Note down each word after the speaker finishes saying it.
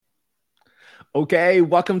Okay,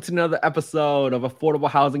 welcome to another episode of Affordable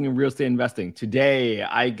Housing and Real Estate Investing. Today,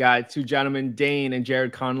 I got two gentlemen, Dayne and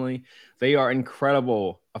Jarod Conley. They are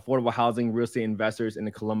incredible affordable housing real estate investors in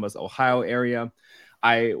the Columbus, Ohio area.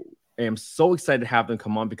 I am so excited to have them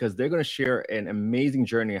come on because they're going to share an amazing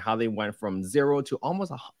journey of how they went from zero to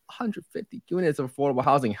almost 150 units of affordable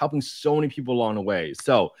housing, helping so many people along the way.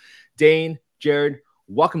 So, Dayne, Jarod,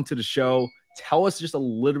 welcome to the show. Tell us just a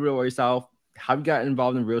little bit about yourself, how you got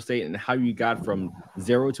involved in real estate, and how you got from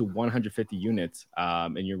 0 to 150 units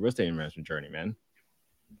in your real estate investment journey, man.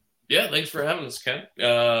 Yeah, thanks for having us, Ken.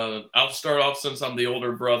 I'll start off since I'm the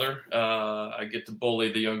older brother. I get to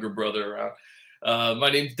bully the younger brother around.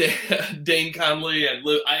 My name's Dayne Conley.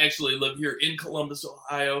 I actually live here in Columbus,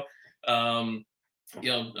 Ohio.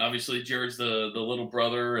 Obviously Jared's the little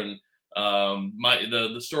brother, and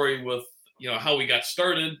the story with how we got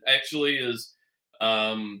started actually is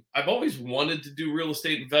I've always wanted to do real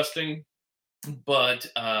estate investing, but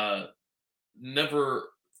never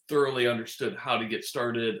thoroughly understood how to get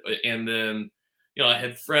started. And then, I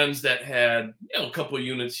had friends that had, a couple of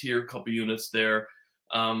units here, a couple of units there.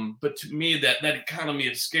 But to me, that economy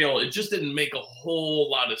of scale, it just didn't make a whole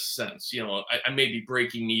lot of sense. I may be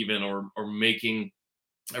breaking even or making,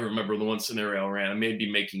 I remember the one scenario I ran, I may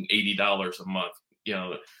be making $80 a month,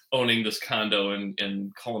 owning this condo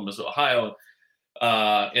in Columbus, Ohio.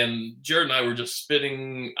 And Jarod and I were just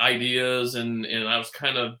spitting ideas, and I was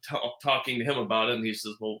kind of talking to him about it, and he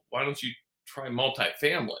says, "Well, why don't you try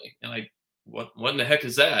multifamily?" And what in the heck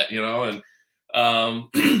is that, And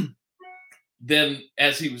then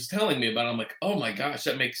as he was telling me about it, I'm like, "Oh my gosh,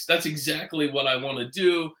 that's exactly what I want to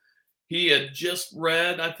do." He had just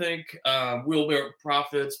read, I think, Wheelbarrow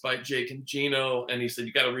Profits by Jake and Gino, and he said,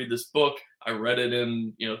 "You got to read this book." I read it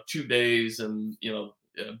in 2 days, and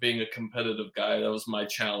being a competitive guy, that was my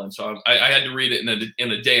challenge. So I had to read it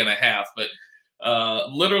in a day and a half, but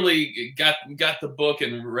literally got the book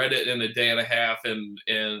and read it in a day and a half, and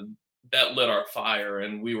that lit our fire,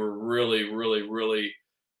 and we were really, really, really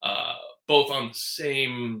both on the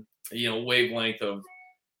same wavelength of,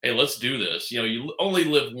 hey, let's do this. You only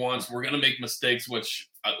live once. We're gonna make mistakes, which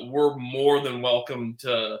we're more than welcome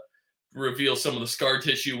to reveal some of the scar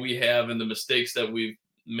tissue we have and the mistakes that we've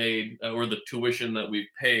made, or the tuition that we've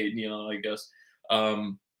paid, I guess.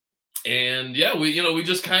 And yeah, we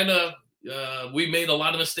just kind of, we made a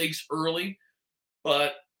lot of mistakes early,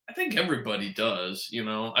 but I think everybody does,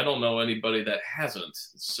 I don't know anybody that hasn't.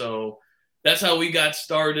 So that's how we got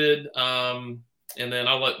started. And then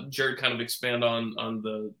I'll let Jarod kind of expand on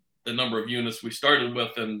the number of units we started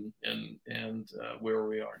with and where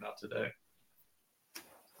we are now today.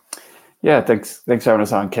 Yeah, thanks for having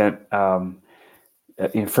us on, Kent.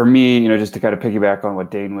 For me, just to kind of piggyback on what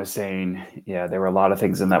Dayne was saying, there were a lot of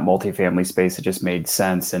things in that multifamily space that just made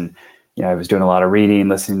sense. And, I was doing a lot of reading,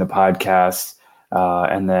 listening to podcasts,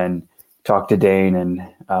 and then talked to Dayne. And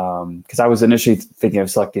because I was initially thinking of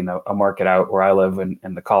selecting a market out where I live in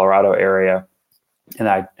the Colorado area. And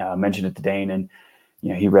I mentioned it to Dayne, and,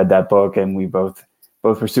 he read that book, and we both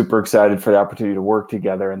were super excited for the opportunity to work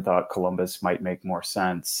together and thought Columbus might make more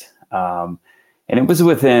sense. And it was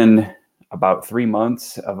within about 3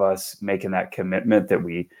 months of us making that commitment that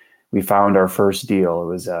we found our first deal. It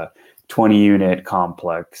was a 20-unit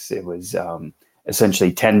complex. It was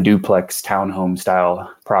essentially 10 duplex townhome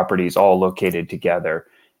style properties all located together,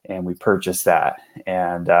 and we purchased that.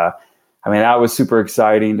 And that was super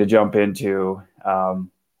exciting to jump into.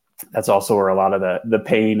 That's also where a lot of the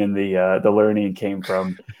pain and the learning came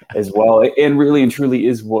from as well, and really and truly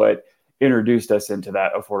is what introduced us into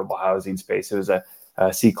that affordable housing space. It was a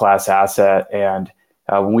C-class asset, and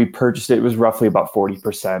when we purchased it, it was roughly about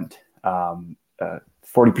 40%.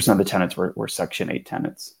 40% of the tenants were Section 8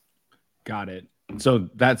 tenants. Got it. So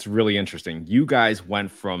that's really interesting. You guys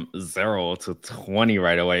went from 0 to 20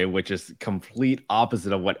 right away, which is complete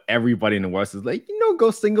opposite of what everybody in the West is like. Go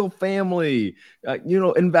single family.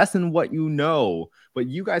 Invest in what you know. But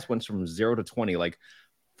you guys went from 0 to 20. Like,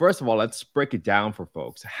 first of all, let's break it down for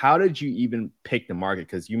folks. How did you even pick the market?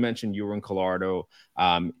 Because you mentioned you were in Colorado.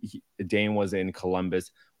 Dayne was in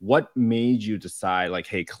Columbus. What made you decide, like,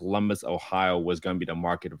 hey, Columbus, Ohio was going to be the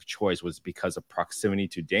market of choice? Was it because of proximity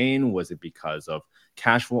to Dayne? Was it because of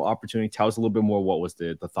cash flow opportunity? Tell us a little bit more. What was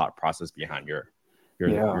the thought process behind your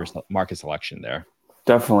market selection there?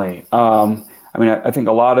 Definitely. I think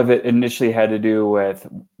a lot of it initially had to do with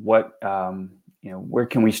what where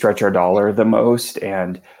can we stretch our dollar the most?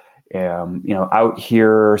 And, out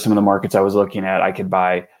here, some of the markets I was looking at, I could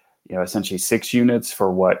buy, essentially 6 units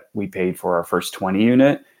for what we paid for our first 20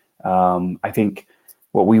 unit. I think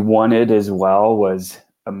what we wanted as well was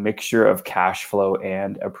a mixture of cash flow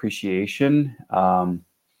and appreciation.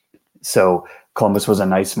 So Columbus was a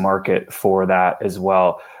nice market for that as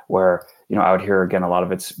well, where, out here, again, a lot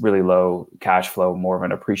of it's really low cash flow, more of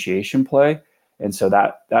an appreciation play. And so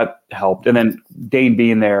that helped. And then Dayne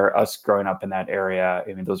being there, us growing up in that area,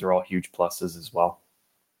 I mean, those are all huge pluses as well.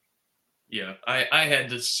 Yeah, I had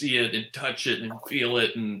to see it and touch it and feel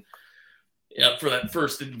it. And for that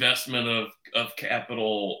first investment of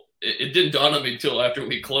capital, it didn't dawn on me until after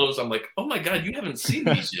we closed. I'm like, oh my God, you haven't seen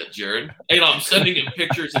these yet, Jarod. I'm sending him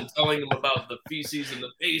pictures and telling him about the feces in the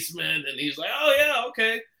basement. And he's like, oh yeah,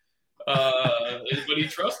 okay. But he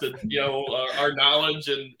trusted, our knowledge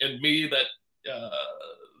and me that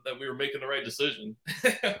we were making the right decision.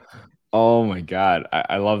 Oh my God.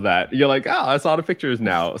 I love that. You're like, oh, I saw the pictures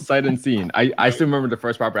now. Sight and seen. I still remember the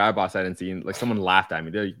first property I bought, sight and seen. Like, someone laughed at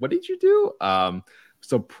me. They're like, what did you do?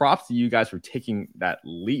 So props to you guys for taking that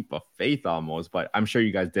leap of faith almost, but I'm sure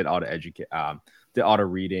you guys did all the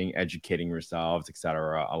reading, educating yourselves,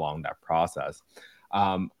 etc., along that process.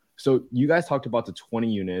 So you guys talked about the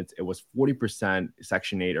 20 units. It was 40%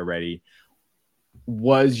 Section 8 already.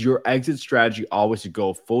 Was your exit strategy always to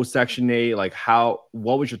go full Section 8? Like,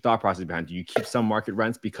 what was your thought process behind it? Do you keep some market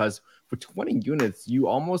rents? Because for 20 units, you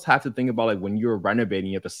almost have to think about, like, when you're renovating,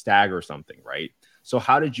 you have to stagger something, right? So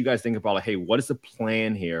how did you guys think about, like, hey, what is the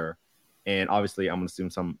plan here? And obviously, I'm going to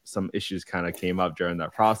assume some issues kind of came up during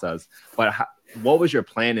that process. But what was your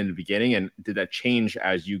plan in the beginning? And did that change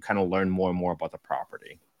as you kind of learned more and more about the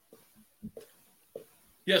property?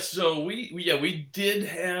 Yes, so we did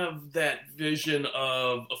have that vision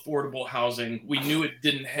of affordable housing. We knew it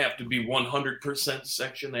didn't have to be 100%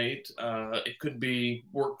 Section 8. It could be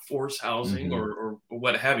workforce housing or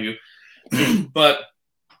what have you. But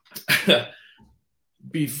I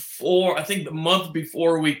think the month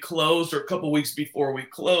before we closed, or a couple weeks before we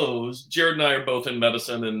closed, Jarod and I are both in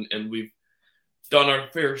medicine, and we've done our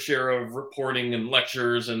fair share of reporting and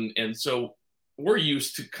lectures, and so we're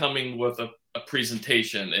used to coming with a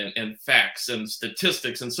presentation and facts and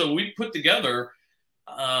statistics. And so we put together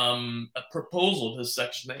a proposal to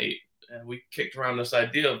Section 8. And we kicked around this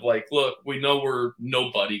idea of, like, look, we know we're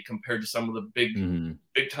nobody compared to some of the big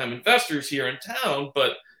time investors here in town,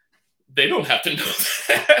 but they don't have to know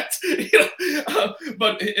that.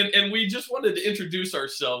 But we just wanted to introduce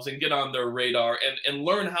ourselves and get on their radar and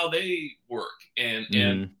learn how they work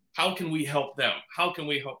and how can we help them? How can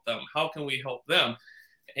we help them? How can we help them?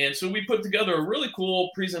 And so we put together a really cool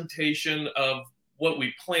presentation of what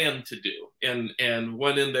we planned to do and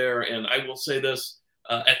went in there. And I will say this,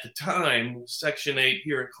 at the time, Section 8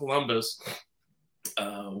 here in Columbus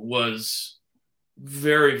was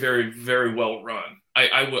very, very, very well run.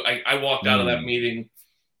 I walked out of that meeting.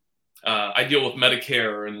 I deal with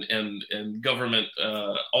Medicare and government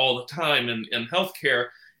all the time and healthcare,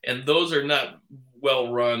 and those are not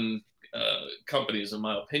well run companies, in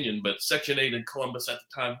my opinion. But Section 8 in Columbus at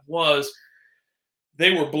the time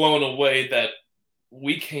they were blown away that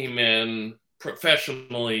we came in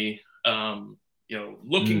professionally,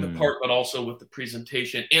 looking the part, but also with the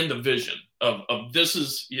presentation and the vision of this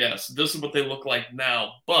is what they look like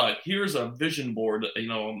now, but here's a vision board, a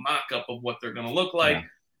mock-up of what they're going to look like. Yeah.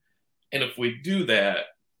 And if we do that,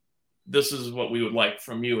 this is what we would like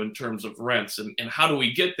from you in terms of rents, and how do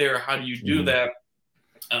we get there? How do you do that?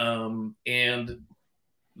 And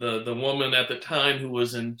the woman at the time who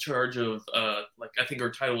was in charge of, I think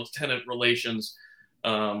her title was tenant relations,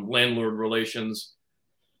 landlord relations,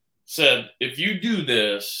 said, if you do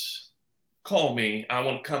this, call me. I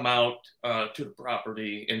want to come out to the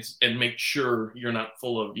property and make sure you're not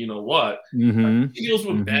full of what. She deals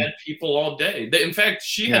with bad people all day. In fact,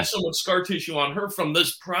 she had so much scar tissue on her from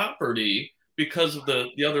this property because of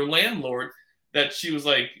the other landlord that she was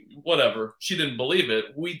like, whatever. She didn't believe it.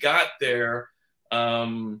 We got there.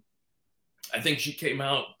 I think she came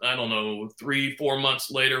out, I don't know, 3-4 months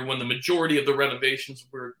later when the majority of the renovations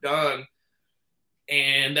were done.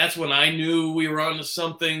 And that's when I knew we were onto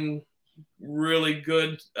something really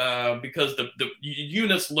good, because the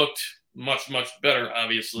units looked much, much better,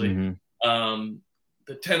 obviously.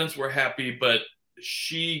 The tenants were happy, but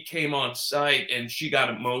she came on site and she got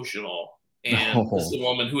emotional. And this is a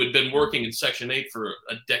woman who had been working in Section 8 for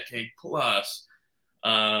a decade plus.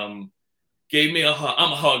 Gave me a hug.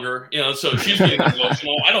 I'm a hugger, so she's getting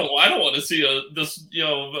emotional. I don't want to see this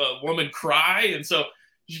woman cry. And so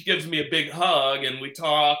she gives me a big hug, and we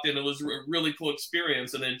talked, and it was a really cool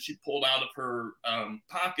experience. And then she pulled out of her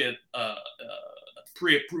pocket a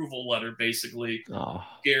pre-approval letter, basically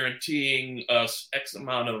guaranteeing us X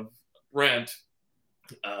amount of rent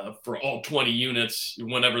for all 20 units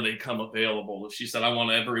whenever they come available. She said, I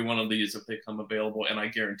want every one of these if they come available, and I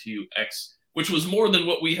guarantee you X, which was more than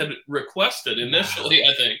what we had requested initially,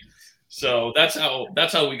 I think. So that's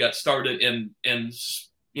how we got started and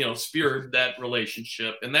speared that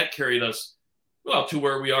relationship, and that carried us to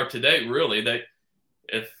where we are today. Really, that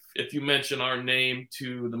if you mention our name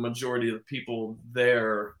to the majority of the people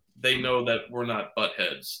there, they know that we're not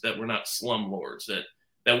buttheads, that we're not slumlords,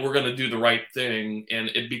 that we're going to do the right thing. And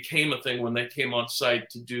it became a thing when they came on site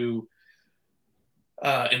to do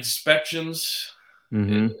inspections.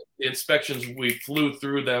 Mm-hmm. The inspections, we flew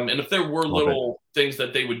through them, and if there were little things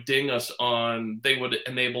that they would ding us on, they would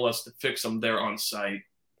enable us to fix them there on site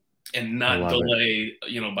and not delay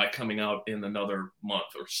by coming out in another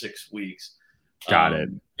month or 6 weeks. Got it.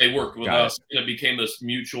 They worked with us, and it became this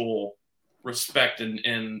mutual respect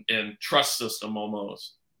and trust system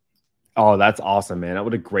almost. Oh, that's awesome, man.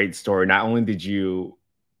 What a great story. Not only did you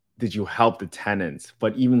help the tenants,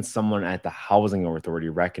 but even someone at the housing authority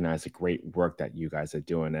recognized the great work that you guys are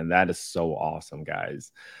doing. And that is so awesome,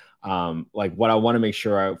 guys. Like, what I want to make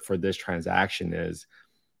sure for this transaction is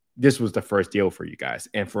this was the first deal for you guys.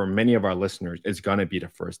 And for many of our listeners, it's going to be the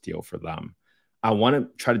first deal for them. I want to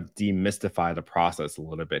try to demystify the process a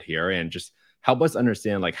little bit here and just help us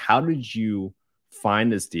understand, like, how did you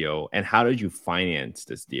find this deal and how did you finance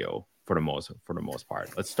this deal for the most part?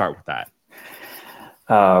 Let's start with that.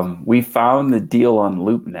 We found the deal on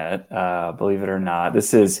LoopNet, believe it or not.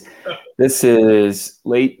 This is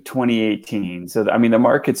late 2018. So, I mean, the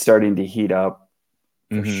market's starting to heat up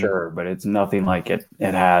for sure, but it's nothing like it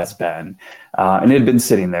has been. And it had been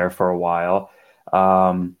sitting there for a while.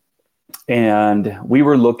 And we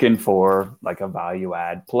were looking for like a value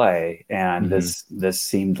add play. And this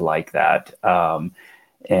seemed like that.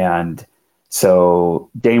 And so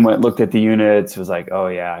Dayne looked at the units, was like, oh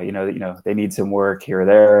yeah, they need some work here or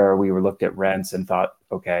there. We looked at rents and thought,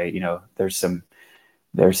 okay, there's some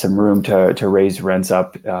room to raise rents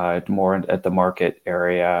up more at the market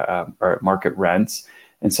area or market rents.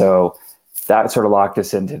 And so that sort of locked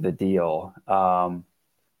us into the deal. And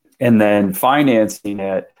then financing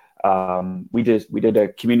it, we did a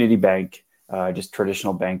community bank, just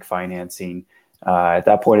traditional bank financing. At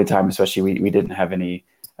that point in time, especially, we didn't have any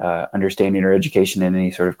understanding or education in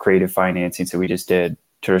any sort of creative financing. So we just did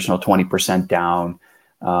traditional 20% down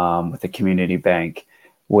with a community bank,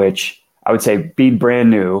 which I would say being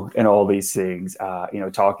brand new in all these things,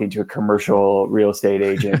 talking to a commercial real estate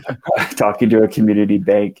agent, talking to a community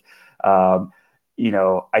bank, I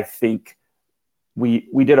think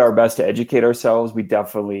we did our best to educate ourselves. We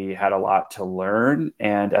definitely had a lot to learn.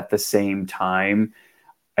 And at the same time,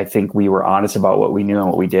 I think we were honest about what we knew and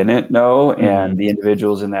what we didn't know. And the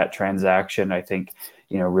individuals in that transaction, I think,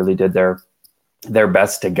 really did their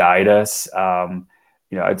best to guide us.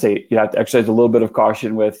 I'd say you have to exercise a little bit of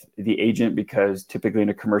caution with the agent, because typically in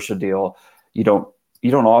a commercial deal, you don't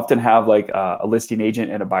often have like a listing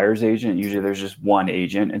agent and a buyer's agent. Usually there's just one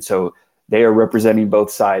agent. And so they are representing both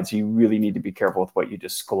sides. So you really need to be careful with what you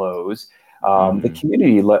disclose. The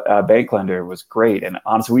community bank lender was great, and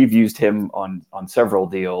honestly, we've used him on several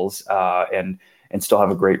deals, and still have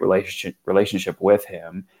a great relationship with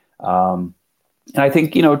him. And I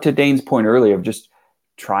think to Dayne's point earlier of just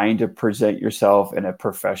trying to present yourself in a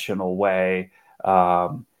professional way.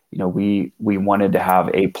 We wanted to have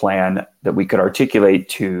a plan that we could articulate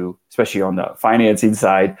to, especially on the financing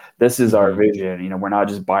side. This is our vision. We're not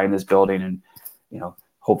just buying this building and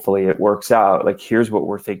hopefully it works out. Like, here's what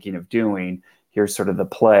we're thinking of doing. Here's sort of the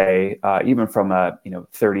play, even from a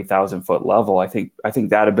 30,000 foot level. I think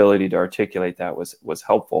that ability to articulate that was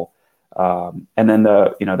helpful. And then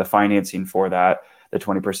the financing for that, the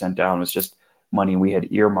 20% down, was just money we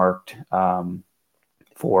had earmarked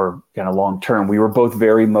for kind of long term. We were both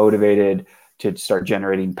very motivated to start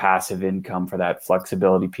generating passive income for that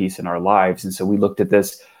flexibility piece in our lives, and so we looked at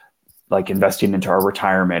this like investing into our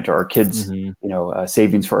retirement or our kids,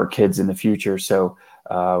 savings for our kids in the future. So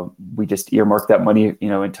we just earmarked that money,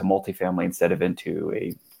 into multifamily instead of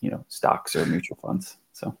into stocks or mutual funds.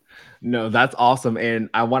 So, no, that's awesome. And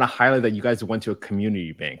I want to highlight that you guys went to a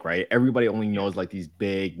community bank, right? Everybody only knows like these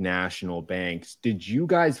big national banks. Did you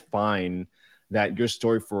guys find that your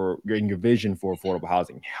story your vision for affordable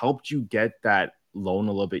housing helped you get that loan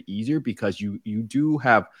a little bit easier? Because you do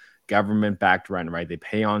have government-backed rent, right? They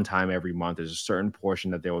pay on time every month. There's a certain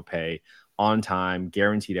portion that they will pay on time,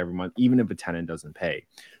 guaranteed every month, even if a tenant doesn't pay.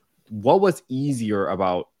 What was easier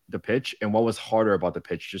about the pitch and what was harder about the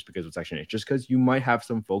pitch just because of Section 8? Just because you might have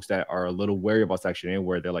some folks that are a little wary about Section 8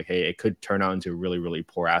 where they're like, hey, it could turn out into a really, really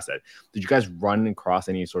poor asset. Did you guys run across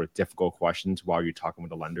any sort of difficult questions while you're talking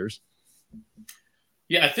with the lenders?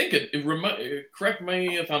 Yeah, I think correct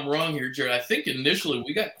me if I'm wrong here, Jared. I think initially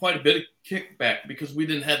we got quite a bit of kickback because we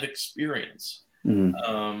didn't have experience.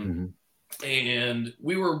 And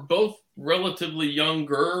we were both relatively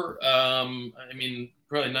younger. I mean,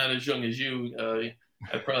 probably not as young as you.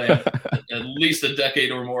 I probably have at least a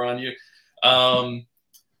decade or more on you.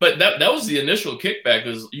 But that was the initial kickback,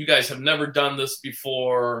 is you guys have never done this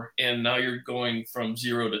before, and now you're going from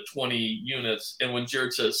 0 to 20 units. And when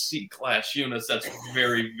Jared says C-class units, that's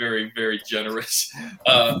very, very, very generous.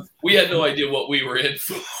 We had no idea what we were in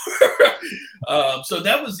for. So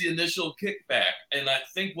that was the initial kickback. And I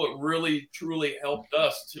think what really, truly helped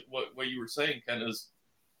us, to what you were saying, Ken, is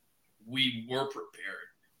we were prepared.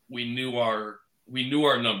 We knew our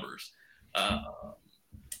numbers.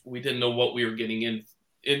 We didn't know what we were getting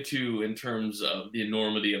into in terms of the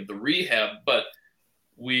enormity of the rehab, but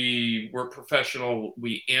we were professional.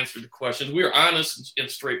 We answered the questions. We were honest and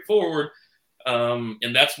straightforward,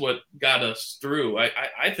 and that's what got us through.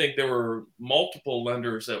 I think there were multiple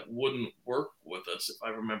lenders that wouldn't work with us, if I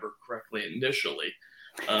remember correctly, initially.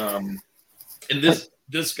 And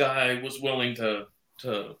this guy was willing to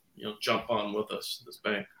jump on with us, this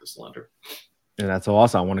bank, this lender. And that's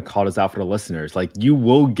awesome. I want to call this out for the listeners. Like, you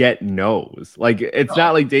will get no's. Like, it's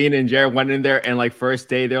not like Dane and Jared went in there and like first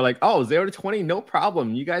day they're like, oh, 0 to 20, no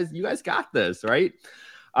problem. You guys got this, right?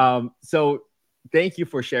 So thank you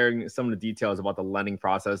for sharing some of the details about the lending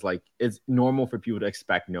process. Like, it's normal for people to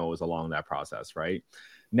expect no's along that process, right?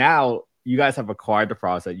 Now you guys have acquired the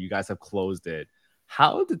process. You guys have closed it.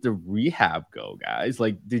 How did the rehab go, guys?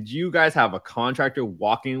 Like, did you guys have a contractor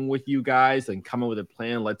walking with you guys and come up with a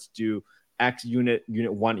plan? Let's do X unit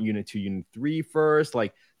 1, unit 2, unit 3 first.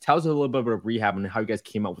 Like, tell us a little bit about rehab and how you guys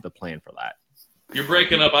came up with a plan for that. You're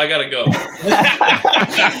breaking up. I gotta go.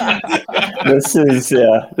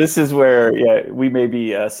 This is where we may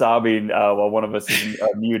be sobbing while one of us is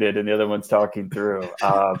muted and the other one's talking through.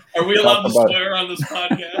 Are we allowed to swear on this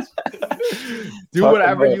podcast? Do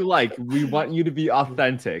whatever you like. We want you to be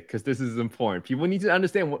authentic because this is important. People need to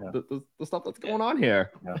understand what the stuff that's going on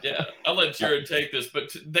here. Yeah, I'll let Jared take this,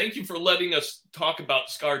 but thank you for letting us talk about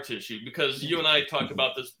scar tissue, because you and I talked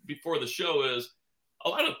about this before the show. Is a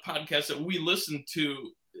lot of podcasts that we listen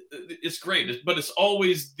to, it's great, but it's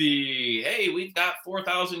always the, hey, we've got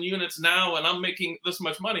 4,000 units now and I'm making this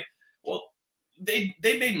much money. Well, they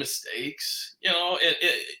made mistakes,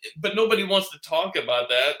 but nobody wants to talk about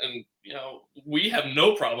that. And, we have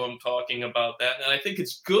no problem talking about that. And I think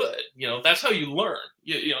it's good. That's how you learn.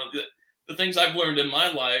 The things I've learned in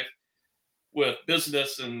my life with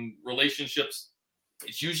business and relationships,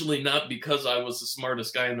 it's usually not because I was the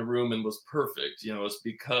smartest guy in the room and was perfect. It's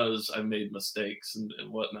because I made mistakes and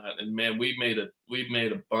whatnot. And man, we've made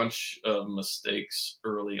a bunch of mistakes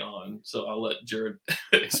early on. So I'll let Jared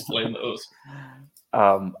explain those.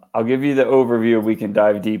 I'll give you the overview. We can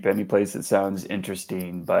dive deep any place that sounds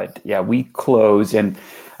interesting. But yeah, we closed, and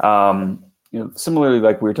similarly,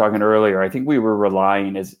 like we were talking earlier, I think we were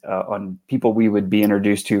relying on people we would be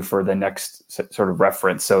introduced to for the next sort of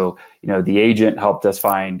reference. So, the agent helped us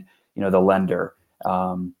find, the lender.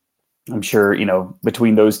 I'm sure,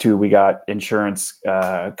 between those two, we got insurance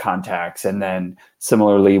contacts. And then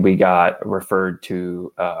similarly, we got referred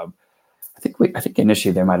to, I think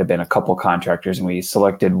initially there might've been a couple contractors, and we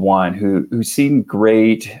selected one who seemed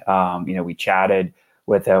great. We chatted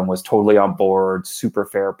with him, was totally on board, super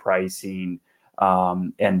fair pricing.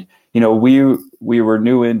 And, we were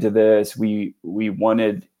new into this. We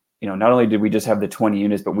wanted, not only did we just have the 20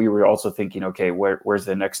 units, but we were also thinking, okay, where's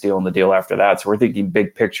the next deal and the deal after that? So we're thinking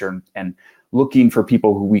big picture and looking for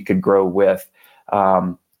people who we could grow with,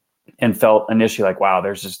 and felt initially like, wow,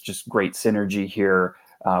 there's just great synergy here.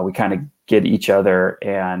 We kind of get each other,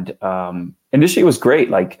 and initially it was great.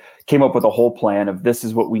 Like, came up with a whole plan of this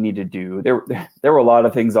is what we need to do. There were a lot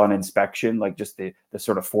of things on inspection, like just the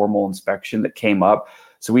sort of formal inspection that came up.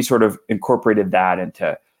 So we sort of incorporated that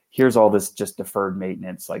into, here's all this just deferred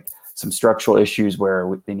maintenance, like some structural issues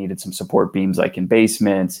where they needed some support beams, like in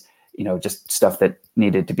basements, just stuff that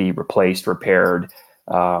needed to be replaced, repaired.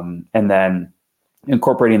 And then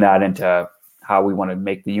incorporating that into how we want to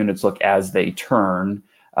make the units look as they turn,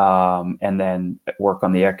 and then work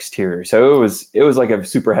on the exterior. So it was like a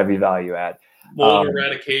super heavy value add. Mold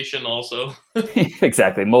eradication also.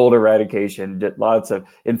 Exactly. Mold eradication, did lots of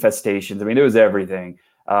infestations. I mean, it was everything.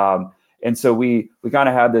 And so we kind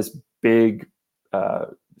of had this big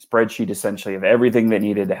spreadsheet essentially of everything that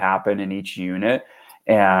needed to happen in each unit,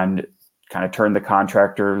 and kind of turned the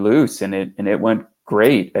contractor loose, and it went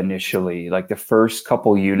great initially. Like the first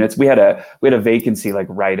couple units, we had a vacancy like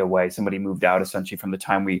right away. Somebody moved out essentially from the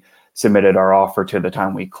time we submitted our offer to the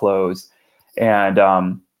time we closed.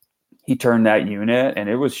 And he turned that unit, and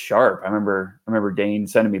it was sharp. I remember Dane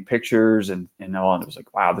sending me pictures and all, and it was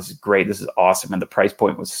like, wow, this is great, this is awesome, and the price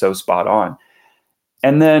point was so spot on.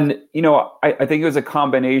 And then, I think it was a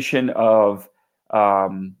combination of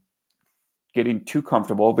getting too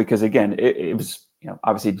comfortable, because again, it was,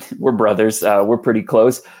 obviously we're brothers, we're pretty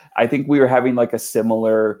close. I think we were having like a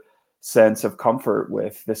similar sense of comfort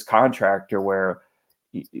with this contractor where,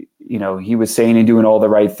 he was saying and doing all the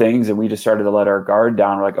right things, and we just started to let our guard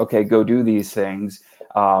down. We're like, okay, go do these things.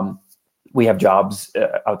 We have jobs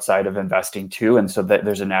outside of investing too, and so that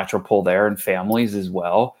there's a natural pull there, and families as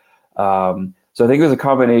well. So I think it was a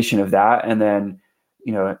combination of that, and then,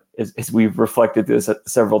 as we've reflected this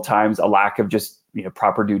several times, a lack of just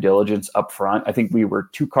proper due diligence up front. I think we were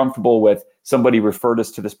too comfortable with somebody referred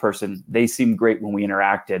us to this person. They seemed great when we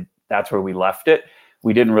interacted. That's where we left it.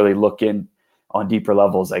 We didn't really look in on deeper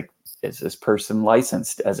levels, like, is this person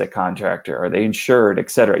licensed as a contractor? Are they insured, et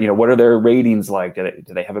cetera? What are their ratings like? Do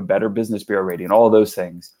they have a better business bureau rating? All of those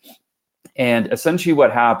things. And essentially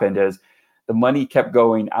what happened is the money kept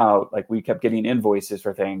going out. Like, we kept getting invoices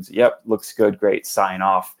for things. Yep, looks good, great, sign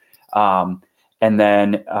off. And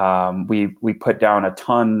then we put down a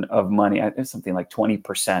ton of money, something like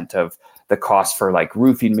 20% of the cost for like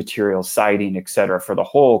roofing materials, siding, et cetera, for the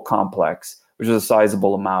whole complex, which is a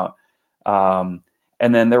sizable amount.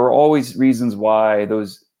 And then there were always reasons why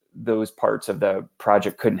those parts of the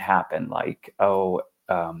project couldn't happen, like,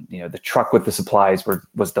 the truck with the supplies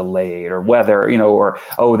was delayed, or weather, or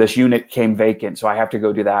this unit came vacant, so I have to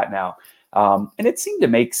go do that now. And it seemed to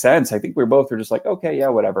make sense. I think we were just like, okay, yeah,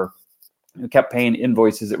 whatever. We kept paying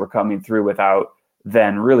invoices that were coming through without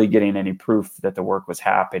then really getting any proof that the work was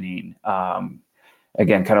happening.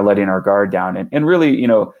 Again, kind of letting our guard down, and really,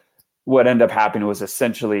 what ended up happening was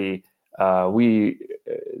essentially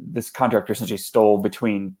this contractor essentially stole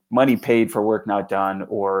between money paid for work not done,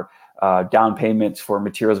 or down payments for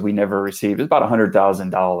materials we never received. It was about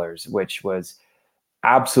 $100,000, which was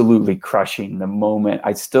absolutely crushing. The moment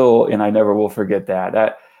I never will forget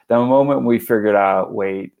that the moment we figured out,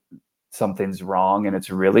 wait, something's wrong, and it's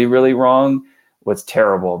really, really wrong, was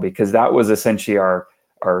terrible, because that was essentially our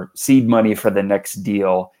seed money for the next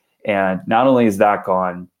deal. And not only is that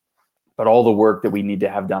gone, but all the work that we need to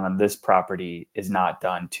have done on this property is not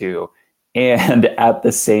done too. And at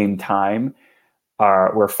the same time,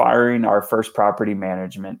 we're firing our first property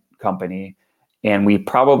management company, and we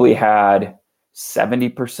probably had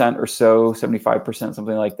 70% or so, 75%,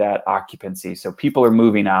 something like that, occupancy. So people are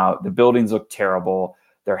moving out. The buildings look terrible.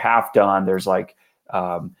 They're half done. There's like,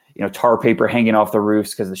 tar paper hanging off the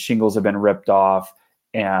roofs because the shingles have been ripped off.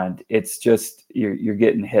 And it's just, you're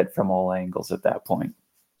getting hit from all angles at that point.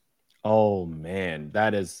 Oh man,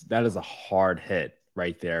 that is a hard hit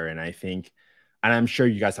right there. And I think, and I'm sure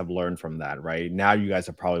you guys have learned from that, right? Now you guys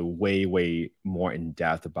are probably way, way more in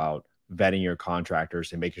depth about vetting your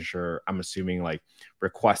contractors and making sure, I'm assuming, like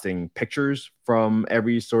requesting pictures from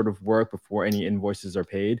every sort of work before any invoices are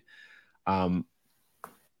paid.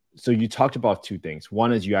 So you talked about two things.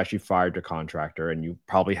 One is you actually fired your contractor and you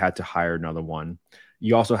probably had to hire another one.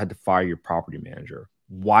 You also had to fire your property manager.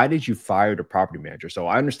 Why did you fire the property manager? So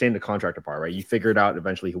I understand the contractor part, right? You figured out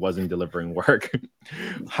eventually he wasn't delivering work.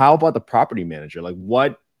 How about the property manager? Like,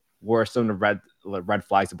 what were some of the red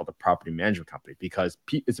flags about the property management company? Because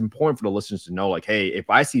it's important for the listeners to know, like, hey, if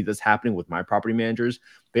I see this happening with my property managers,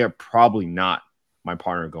 they are probably not my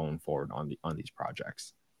partner going forward on these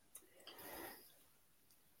projects.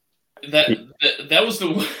 That was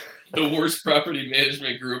the worst property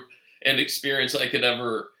management group and experience I could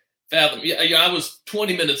ever fathom. Yeah, I was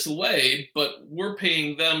 20 minutes away, but we're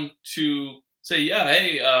paying them to say, yeah,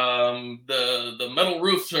 hey, the metal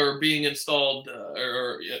roofs are being installed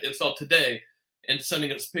or installed today, and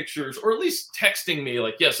sending us pictures, or at least texting me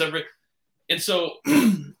like, yes, and so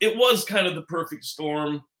it was kind of the perfect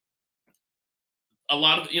storm. A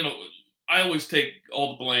lot of, I always take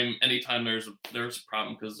all the blame anytime there's a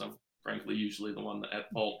problem, because I'm frankly usually the one at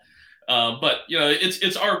fault. But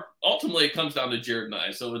it's ultimately it comes down to Jarod and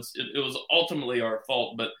I. So it was ultimately our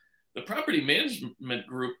fault. But the property management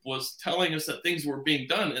group was telling us that things were being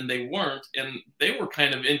done and they weren't, and they were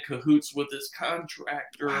kind of in cahoots with this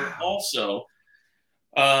contractor also.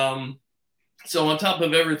 So on top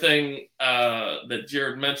of everything that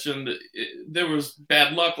Jarod mentioned, there was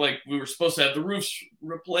bad luck. Like, we were supposed to have the roofs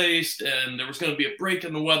replaced, and there was going to be a break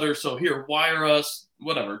in the weather. So here, wire us,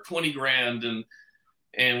 whatever, $20,000,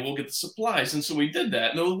 and we'll get the supplies. And so we did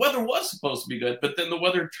that. And the weather was supposed to be good, but then the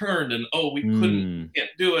weather turned, and we can't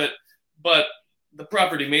do it. But the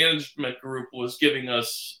property management group was giving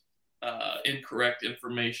us incorrect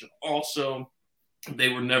information also. They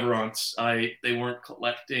were never on site. They weren't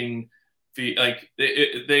collecting fee. Like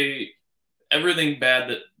they everything bad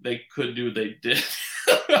that they could do, they did.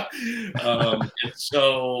 And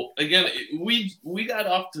so again, we got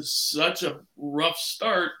off to such a rough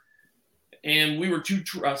start, and we were too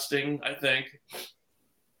trusting, I think.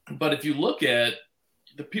 But if you look at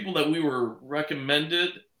the people that we were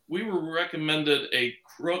recommended a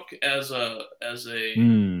crook as a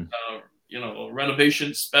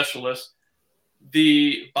renovation specialist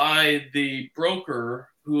by the broker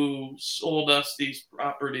who sold us these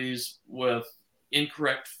properties with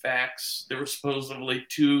incorrect facts. There were supposedly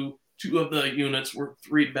two of the units were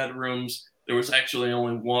 3 bedrooms. There was actually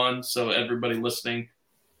only one. So everybody listening,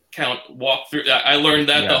 walk through. I learned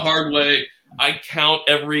that the hard way. I count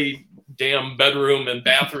every damn bedroom and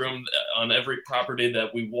bathroom on every property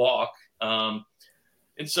that we walk.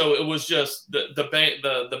 And so it was just the bank.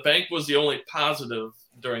 The bank was the only positive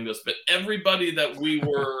during this, but everybody that we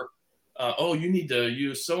were, you need to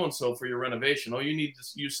use so and so for your renovation. Oh, you need to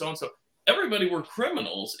use so and so. Everybody were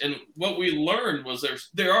criminals, and what we learned was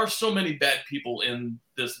there are so many bad people in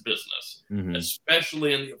this business,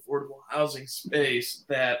 especially in the affordable housing space,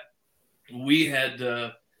 that we had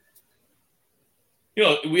to.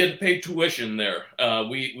 We had to pay tuition there.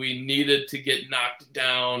 We needed to get knocked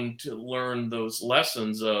down to learn those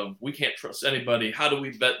lessons of we can't trust anybody. How do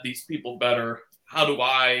we vet these people better? How do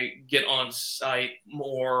I get on site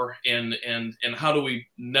more? And how do we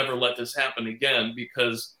never let this happen again?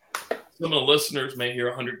 Because some of the listeners may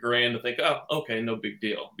hear $100,000 and think, oh, okay, no big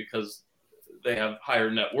deal, because they have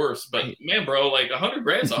higher net worths. But man, bro, like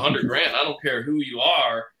 $100,000 is $100,000. I don't care who you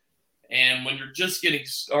are. And when you're just getting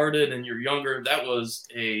started and you're younger, that was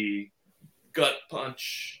a gut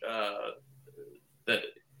punch.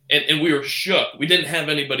 And we were shook. We didn't have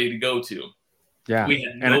anybody to go to. Yeah, we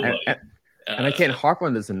had nobody. And I can't harp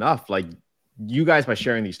on this enough. Like, you guys, by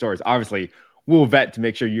sharing these stories, obviously we'll vet to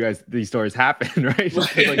make sure these stories happen, right?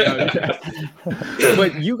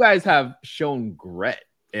 But you guys have shown grit,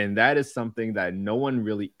 and that is something that no one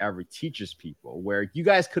really ever teaches people. Where you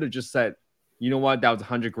guys could have just said, you know what, that was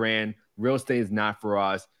 $100,000. Real estate is not for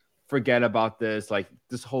us. Forget about this. Like,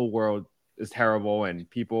 this whole world is terrible and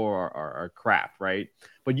people are crap, right?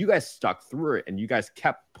 But you guys stuck through it, and you guys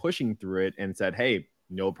kept pushing through it and said, hey,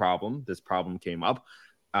 no problem. This problem came up.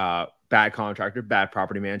 Bad contractor, bad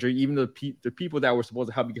property manager. Even the people that were supposed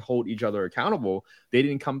to help you hold each other accountable, they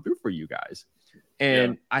didn't come through for you guys.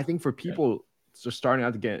 And I think for people just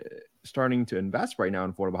starting to invest right now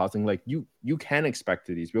in affordable housing, like you can expect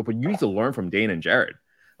these people, but you need to learn from Dayne and Jarod.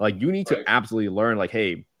 Like, you need to absolutely learn, like,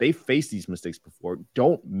 hey, they faced these mistakes before.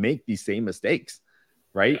 Don't make these same mistakes,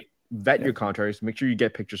 right? Vet your contractors, make sure you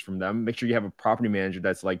get pictures from them, make sure you have a property manager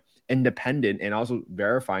that's like independent and also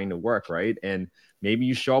verifying the work, right? And maybe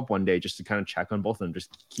you show up one day just to kind of check on both of them,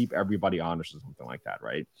 just keep everybody honest or something like that,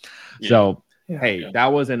 right? So,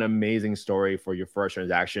 that was an amazing story for your first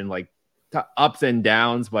transaction. Like, ups and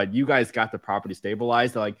downs, but you guys got the property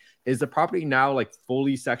stabilized. Like, is the property now like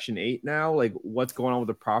fully Section 8 now? Like, what's going on with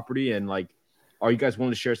the property? And like, are you guys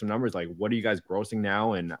willing to share some numbers? Like, what are you guys grossing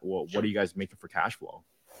now, and what are you guys making for cash flow?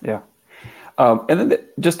 Yeah. And then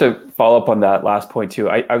just to follow up on that last point too,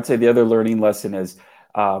 I would say the other learning lesson is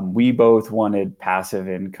we both wanted passive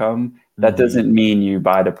income. That doesn't mean you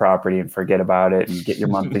buy the property and forget about it and get your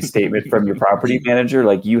monthly statement from your property manager.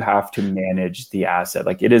 Like, you have to manage the asset.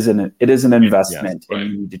 Like, it is an investment,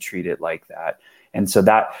 and you need to treat it like that. And so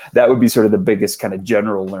that would be sort of the biggest kind of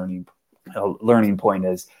general learning point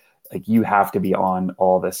is, like, you have to be on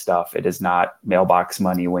all this stuff. It is not mailbox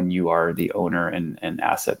money when you are the owner and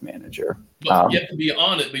asset manager. But you have to be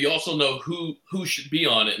on it, but you also know who should be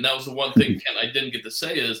on it. And that was the one thing, Ken, I didn't get to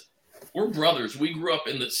say is, we're brothers. We grew up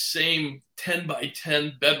in the same 10 by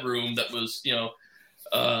 10 bedroom that was,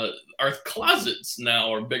 our closets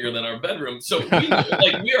now are bigger than our bedroom. So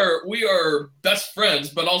we are best friends,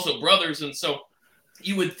 but also brothers. And so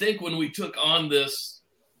you would think when we took on this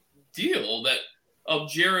deal that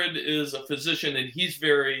Jarod is a physician, and he's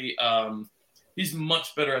very he's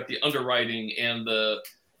much better at the underwriting, and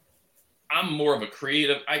I'm more of a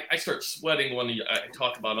creative. I start sweating when I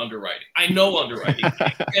talk about underwriting. I know underwriting.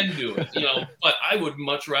 I can do it, but I would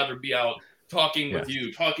much rather be out talking with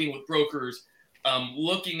you, talking with brokers,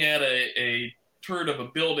 looking at a turd of a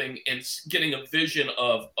building and getting a vision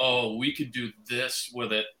of, oh, we could do this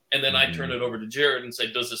with it. And then I turn it over to Jarod and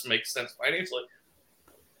say, does this make sense financially?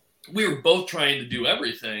 We were both trying to do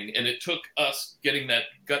everything, and it took us getting that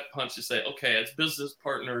gut punch to say, okay, as business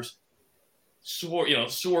partners,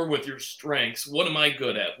 soar with your strengths. What am I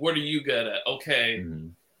good at? What are you good at? Okay,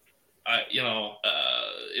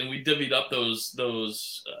 and we divvied up those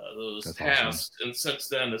That's tasks, and since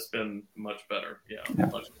then it's been much better.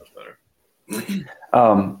 Much better.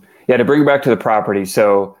 To bring it back to the property.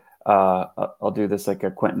 So I'll do this like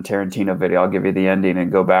a Quentin Tarantino video. I'll give you the ending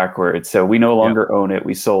and go backwards. So we no longer own it.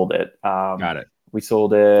 We sold it. Got it. We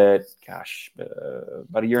sold it,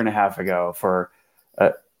 about a year and a half ago for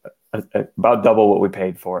about double what we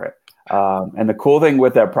paid for it. And the cool thing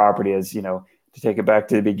with that property is, to take it back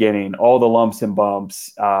to the beginning, all the lumps and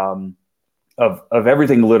bumps of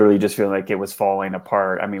everything literally just feeling like it was falling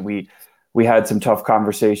apart. I mean, we had some tough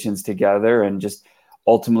conversations together and just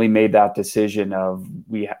ultimately made that decision of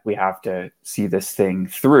we have to see this thing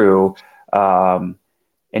through.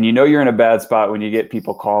 And you're in a bad spot when you get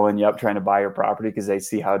people calling you up trying to buy your property because they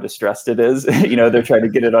see how distressed it is. They're trying to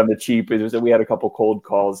get it on the cheap. We had a couple cold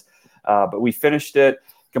calls, but we finished it,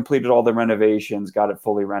 completed all the renovations, got it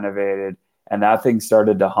fully renovated, and that thing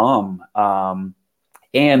started to hum.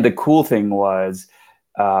 And the cool thing was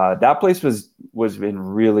that place was in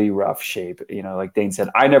really rough shape. Like Dayne said,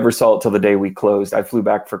 I never saw it till the day we closed. I flew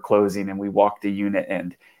back for closing and we walked the unit,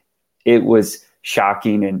 and it was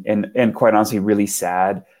shocking and quite honestly really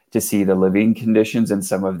sad to see the living conditions in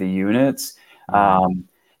some of the units.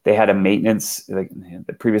 They had a maintenance, like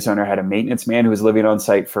the previous owner had a maintenance man who was living on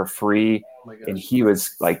site for free. And he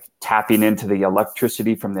was like tapping into the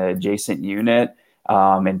electricity from the adjacent unit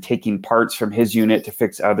and taking parts from his unit to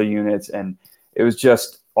fix other units. And it was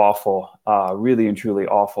just awful, really and truly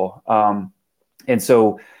awful. And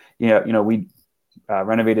so, we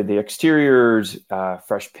renovated the exteriors,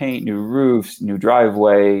 fresh paint, new roofs, new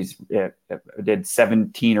driveways. Did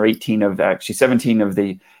 17 or 18 of actually 17 of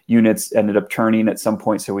the units ended up turning at some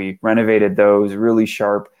point. So we renovated those really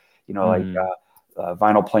sharp, like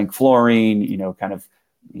vinyl plank flooring, kind of,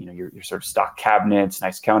 your sort of stock cabinets,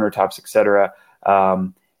 nice countertops, et cetera.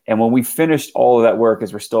 And when we finished all of that work,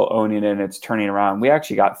 as we're still owning it and it's turning around, we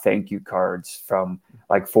actually got thank you cards from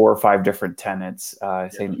like 4 or 5 different tenants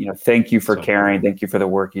saying, thank you for caring. Thank you for the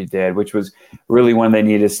work you did, which was really one of the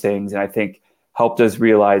neatest things. And I think helped us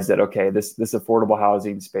realize that, okay, this affordable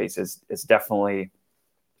housing space is definitely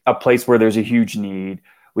a place where there's a huge need.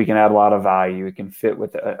 We can add a lot of value. It can fit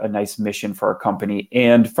with a nice mission for our company.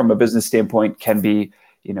 And from a business standpoint, can be,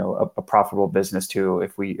 a profitable business too,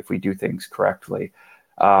 if we do things correctly.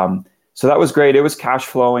 So that was great. It was cash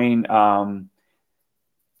flowing,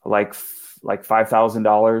 like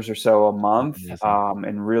 $5,000 or so a month,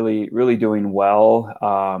 and really, really doing well.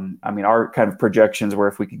 I mean, our kind of projections were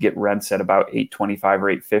if we could get rents at about $825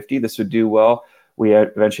 or $850, this would do well. We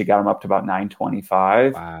eventually got them up to about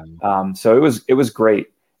 $925. Wow. So it was great.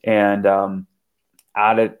 And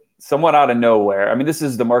somewhat out of nowhere. I mean, this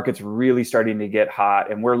is the market's really starting to get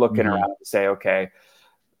hot, and we're looking around to say, okay,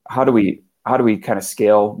 how do we kind of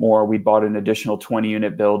scale more? We bought an additional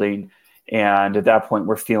 20-unit building. And at that point,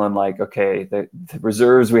 we're feeling like, okay, the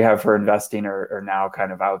reserves we have for investing are now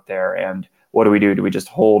kind of out there. And what do we do? Do we just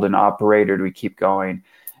hold and operate, or do we keep going?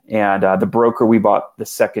 And the broker we bought the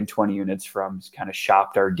second 20 units from kind of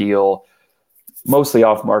shopped our deal, mostly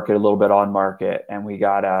off market, a little bit on market. And we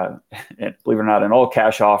got, believe it or not, an all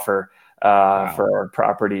cash offer for our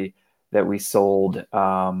property that we sold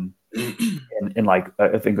in like,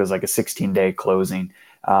 I think it was like a 16-day closing.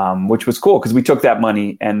 Which was cool because we took that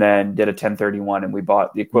money and then did a 1031, and we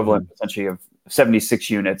bought the equivalent essentially of 76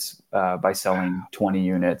 units by selling 20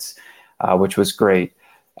 units, which was great.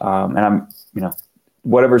 And I'm,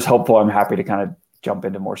 whatever's helpful, I'm happy to kind of jump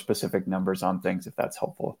into more specific numbers on things if that's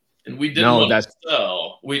helpful. And we didn't want to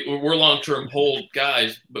sell. We're long-term hold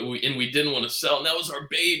guys, but we didn't want to sell. And that was our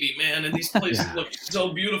baby, man. And these places look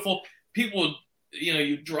so beautiful. People,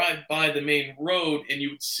 you drive by the main road and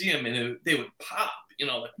you would see them and they would pop.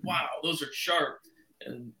 Like, wow, those are sharp.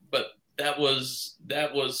 But that was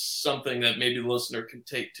something that maybe the listener can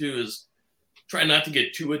take too, is try not to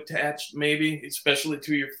get too attached, maybe, especially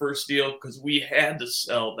to your first deal, because we had to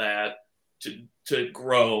sell that to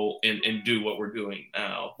grow and do what we're doing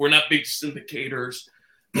now. We're not big syndicators.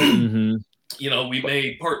 We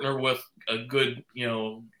may partner with a good,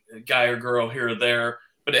 guy or girl here or there,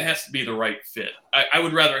 but it has to be the right fit. I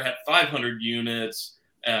would rather have 500 units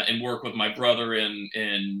and work with my brother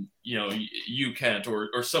and you Kent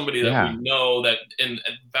or somebody that we know that and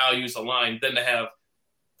values align than to have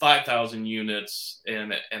 5,000 units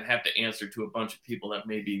and have to answer to a bunch of people that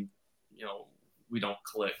maybe we don't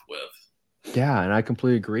click with. Yeah, and I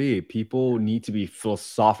completely agree. People need to be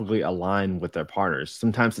philosophically aligned with their partners.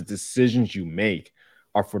 Sometimes the decisions you make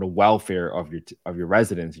are for the welfare of your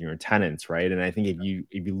residents and your tenants, right? And I think if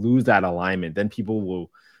you lose that alignment, then people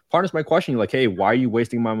will partners might question you like, hey, why are you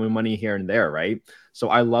wasting my money here and there, right? So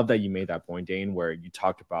I love that you made that point, Dane, where you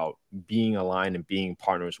talked about being aligned and being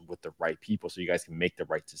partners with the right people so you guys can make the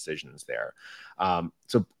right decisions there.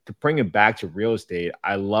 So to bring it back to real estate,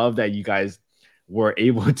 I love that you guys were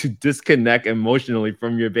able to disconnect emotionally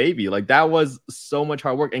from your baby. Like that was so much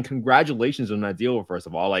hard work, and congratulations on that deal. First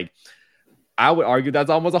of all, like I would argue that's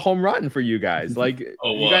almost a home run for you guys. Like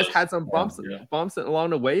you guys had some bumps along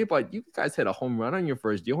the way, but you guys hit a home run on your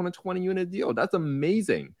first deal on a 20-unit deal. That's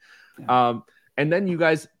amazing. And then you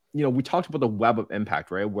guys, we talked about the web of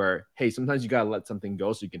impact, right? Where, hey, sometimes you got to let something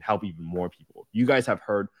go so you can help even more people. You guys have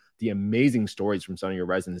heard the amazing stories from some of your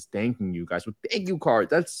residents thanking you guys with thank you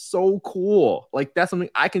cards. That's so cool. Like that's something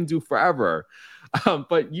I can do forever.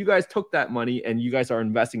 But you guys took that money and you guys are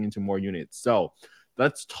investing into more units. So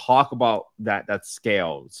let's talk about that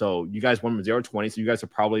scale. So you guys went from 0 to 20. So you guys are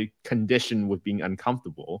probably conditioned with being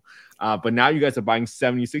uncomfortable. But now you guys are buying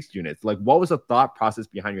 76 units. Like, what was the thought process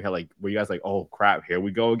behind your head? Like, were you guys like, oh crap, here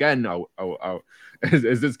we go again?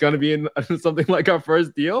 Is this going to be in something like our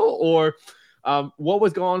first deal? Or what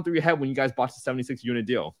was going on through your head when you guys bought the 76 unit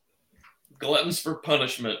deal? Gluttons for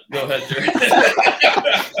punishment. Go ahead, Jerry.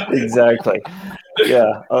 Exactly.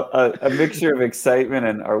 Yeah, a mixture of excitement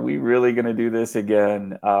and are we really going to do this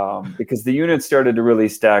again? Because the units started to really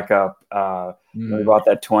stack up. We bought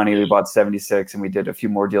that 20, we bought 76, and we did a few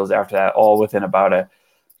more deals after that, all within about a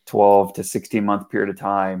 12 to 16 month period of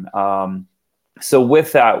time. So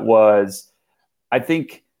with that was, I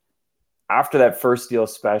think, after that first deal,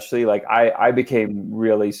 especially, like I became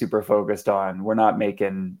really super focused on we're not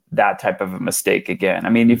making that type of a mistake again. I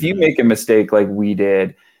mean, if you make a mistake like we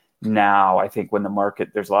did now, I think when the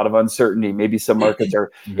market, there's a lot of uncertainty, maybe some markets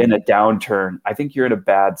are in a downturn, I think you're in a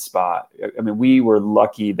bad spot. I mean, we were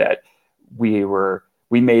lucky that we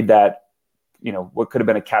made that, what could have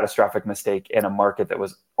been a catastrophic mistake in a market that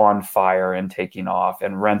was on fire and taking off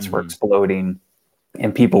and rents were exploding.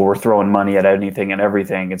 And people were throwing money at anything and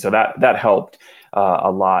everything. And so that helped a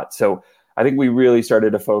lot. So I think we really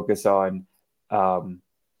started to focus on,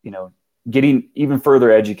 getting even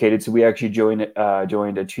further educated. So we actually joined a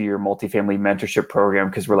 2-year multifamily mentorship program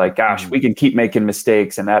because we're like, gosh, we can keep making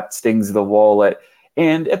mistakes and that stings the wallet.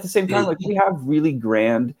 And at the same time, like we have really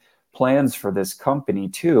grand plans for this company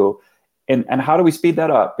too. And how do we speed that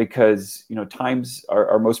up? Because, time's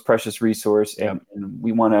our most precious resource and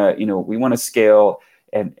we want to scale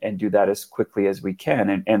and do that as quickly as we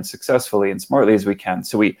can and successfully and smartly as we can.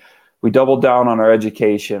 So we doubled down on our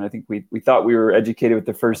education. I think we thought we were educated with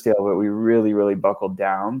the first deal, but we really, really buckled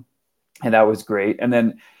down and that was great. And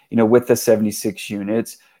then, with the 76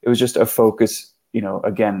 units, it was just a focus,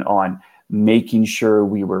 again, on making sure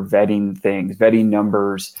we were vetting things, vetting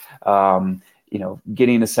numbers,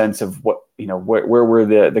 getting a sense of what, where were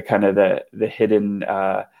the kind of the hidden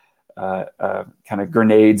kind of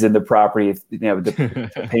grenades in the property,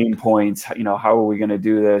 the pain points, how are we going to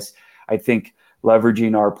do this? I think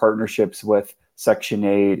leveraging our partnerships with Section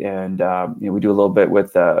 8 and, we do a little bit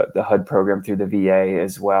with the HUD program through the VA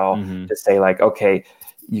as well to say like, okay,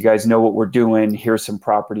 you guys know what we're doing. Here's some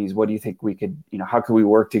properties. What do you think we could, how could we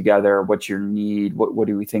work together? What's your need? What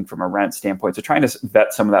do we think from a rent standpoint? So trying to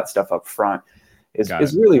vet some of that stuff up front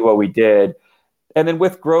is really what we did. And then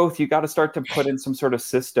with growth, you got to start to put in some sort of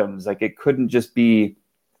systems. Like it couldn't just be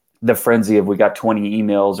the frenzy of we got 20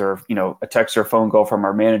 emails or, a text or phone call from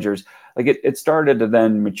our managers. Like it started to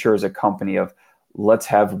then mature as a company of let's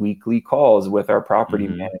have weekly calls with our property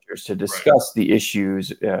managers to discuss the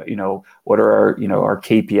issues. What are our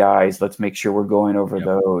KPIs? Let's make sure we're going over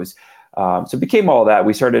those. So it became all that.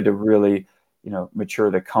 We started to really,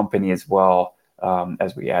 mature the company as well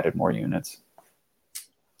as we added more units.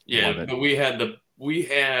 Yeah, but we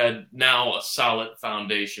had now a solid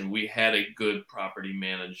foundation. We had a good property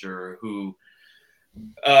manager who,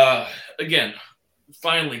 again,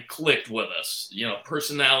 finally clicked with us,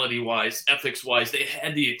 personality wise, ethics wise. They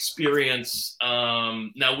had the experience.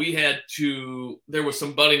 Now there was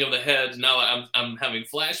some butting of the heads. Now I'm having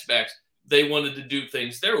flashbacks. They wanted to do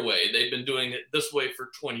things their way. They've been doing it this way for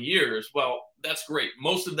 20 years. Well, that's great.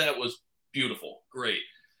 Most of that was beautiful. Great.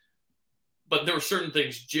 But there were certain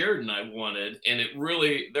things Jarod and I wanted, and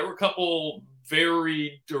there were a couple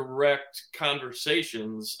very direct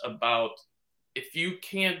conversations about if you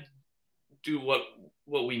can't do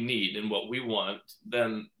what we need and what we want,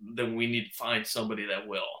 then we need to find somebody that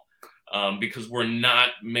will, because we're not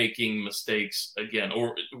making mistakes again,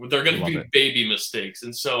 or they're going to be baby mistakes.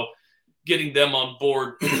 And so getting them on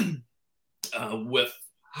board with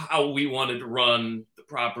how we wanted to run the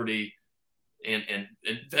property and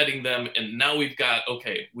vetting them. And now we've got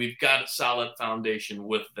a solid foundation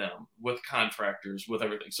with them, with contractors, with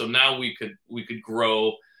everything. So now we could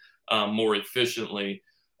grow more efficiently.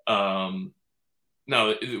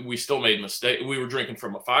 No, we still made mistakes. We were drinking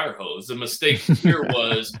from a fire hose. The mistake here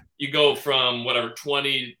was you go from whatever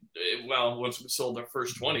 20. Well, once we sold our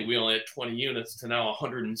first 20, we only had 20 units to now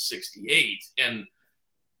 168, and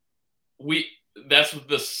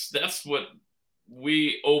that's what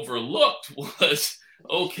we overlooked was,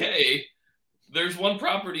 okay, there's one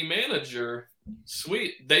property manager.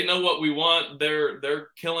 Sweet, they know what we want. They're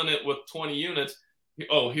killing it with 20 units.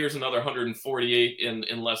 Oh, here's another 148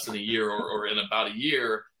 in less than a year or in about a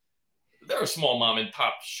year. They're a small mom and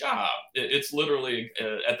pop shop. It's literally,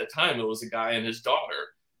 at the time, it was a guy and his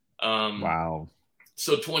daughter. Wow.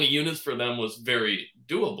 So 20 units for them was very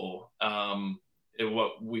doable.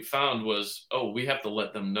 What we found was, we have to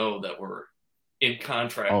let them know that we're in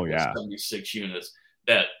contract with 76 units,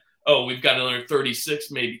 that, we've got another 36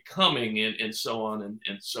 maybe coming, and so on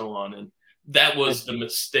and so on. And that was the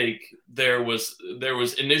mistake. There was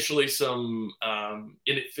initially some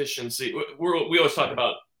inefficiency. We always talk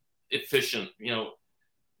about efficient.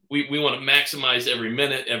 We want to maximize every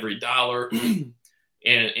minute, every dollar,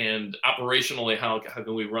 and operationally, how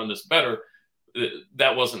can we run this better?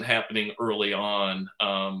 That wasn't happening early on,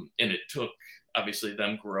 and it took obviously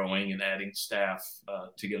them growing and adding staff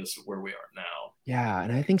to get us to where we are now. Yeah,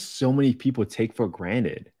 and I think so many people take for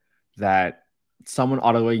granted that someone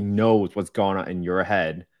automatically knows what's going on in your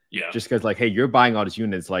head. Yeah. Just because, like, hey, you're buying all these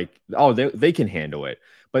units, like, oh, they can handle it.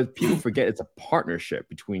 But people forget it's a partnership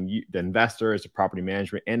between you, the investors, the property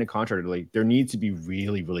management, and the contractor. Like, there needs to be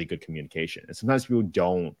really, really good communication. And sometimes people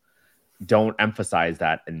don't emphasize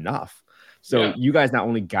that enough. So you guys not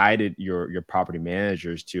only guided your property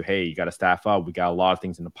managers to, hey, you got to staff up. We got a lot of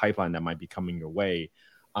things in the pipeline that might be coming your way.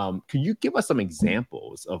 Could you give us some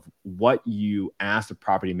examples of what you asked the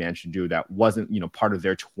property manager to do that wasn't, part of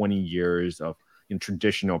their 20 years of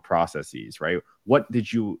traditional processes, right? What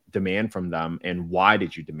did you demand from them, and why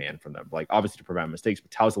did you demand from them? Like, obviously to prevent mistakes, but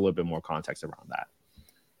tell us a little bit more context around that.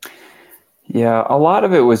 Yeah, a lot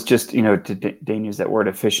of it was just, to Dane use that word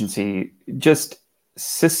efficiency, just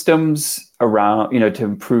systems around, to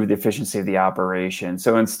improve the efficiency of the operation.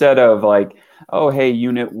 So instead of like, oh, hey,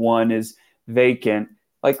 unit 1 is vacant,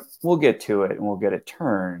 like, we'll get to it and we'll get it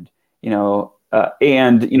turned, and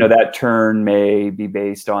that turn may be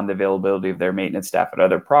based on the availability of their maintenance staff at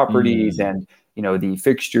other properties. And, the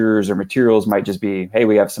fixtures or materials might just be, hey,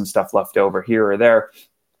 we have some stuff left over here or there,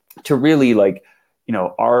 to really, like,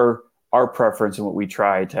 our preference and what we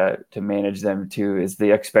try to manage them to is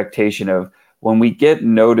the expectation of, when we get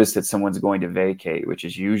notice that someone's going to vacate, which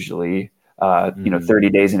is usually 30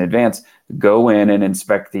 days in advance, go in and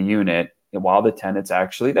inspect the unit while the tenant's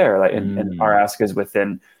actually there. Like, and our ask is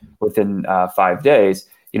within 5 days,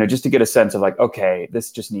 just to get a sense of, like, okay,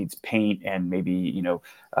 this just needs paint and maybe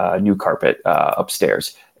new carpet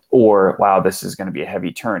upstairs, or wow, this is going to be a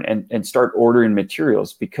heavy turn, and start ordering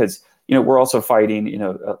materials, because we're also fighting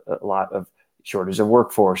a lot of shortage of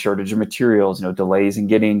workforce, shortage of materials, delays in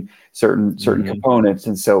getting certain components.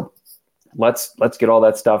 And so let's get all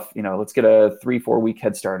that stuff, let's get a 3-4 week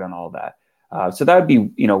head start on all that. So that would be,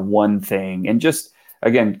 one thing. And just,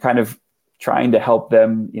 again, kind of trying to help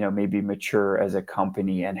them, maybe mature as a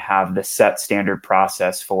company and have the set standard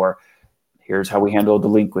process for, here's how we handle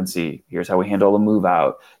delinquency. Here's how we handle a move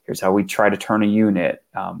out. Here's how we try to turn a unit.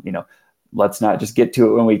 Let's not just get to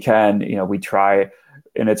it when we can. We try,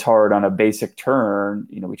 and it's hard on a basic turn.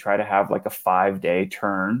 We try to have like a 5-day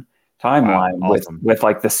turn timeline. Wow, awesome. with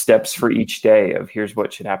like the steps for each day of, here's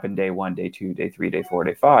what should happen day 1, day 2, day 3, day 4,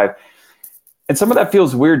 day 5. And some of that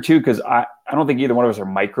feels weird too, because I don't think either one of us are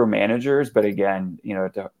micromanagers. But again,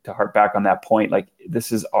 to harp back on that point, like,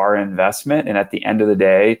 this is our investment, and at the end of the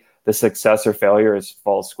day, the success or failure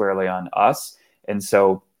falls squarely on us. And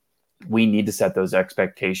so we need to set those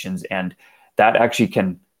expectations, and that actually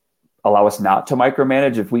can allow us not to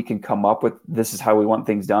micromanage if we can come up with, this is how we want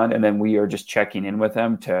things done, and then we are just checking in with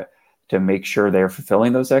them to make sure they're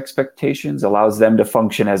fulfilling those expectations. Allows them to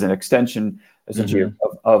function as an extension, essentially,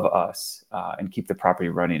 of us, and keep the property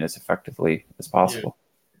running as effectively as possible.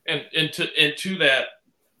 Yeah. And to that,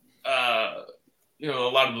 a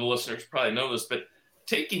lot of the listeners probably know this, but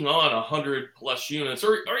taking on 100+ units,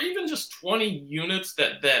 or even just 20 units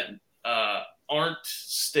that aren't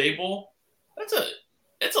stable,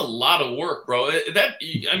 it's a lot of work, bro.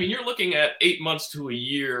 You're looking at 8 months to a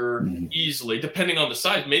year easily, depending on the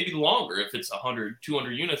size, maybe longer if it's 100,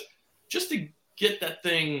 200 units, just to get that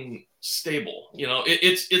thing stable. And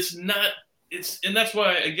that's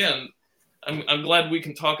why, again, I'm glad we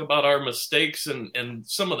can talk about our mistakes and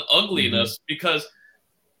some of the ugliness, because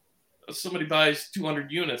somebody buys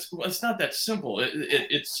 200 units. Well, it's not that simple.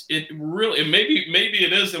 It really, maybe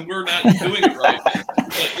it is, and we're not doing it right.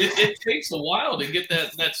 But it takes a while to get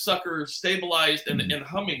that sucker stabilized and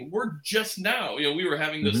humming. We're just now, we were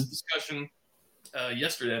having this discussion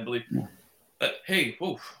yesterday, I believe. But hey,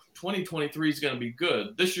 2023 is going to be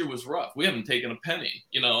good. This year was rough. We haven't taken a penny,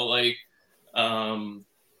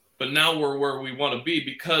 but now we're where we want to be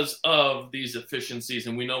because of these efficiencies,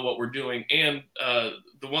 and we know what we're doing. And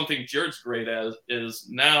the one thing Jared's great at is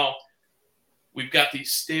now we've got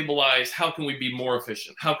these stabilized. How can we be more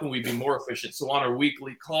efficient? How can we be more efficient? So on our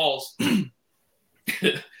weekly calls,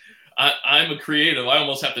 I'm a creative. I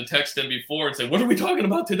almost have to text him before and say, what are we talking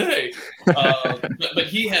about today? But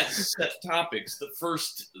he has set topics. The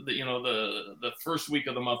first week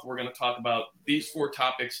of the month, we're going to talk about these 4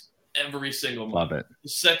 topics every single month. Love it.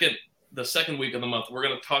 The second week of the month, we're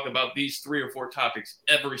going to talk about these 3 or 4 topics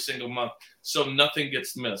every single month, so nothing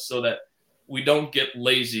gets missed, so that we don't get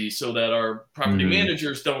lazy, so that our property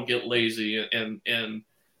managers don't get lazy. And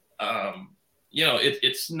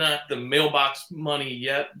it's not the mailbox money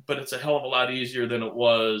yet, but it's a hell of a lot easier than it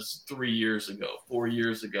was 3 years ago, 4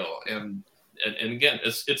 years ago. And again,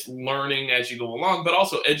 it's learning as you go along, but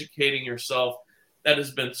also educating yourself. That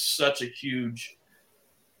has been such a huge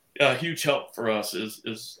help for us,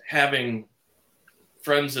 is having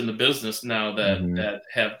friends in the business now that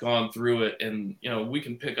have gone through it. And, we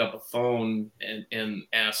can pick up a phone and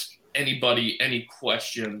ask anybody any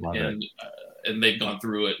question. And they've gone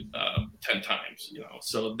through it 10 times,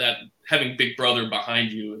 so that having Big Brother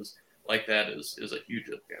behind you is a huge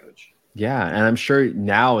advantage. Yeah. And I'm sure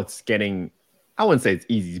now it's getting, I wouldn't say it's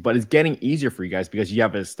easy, but it's getting easier for you guys because you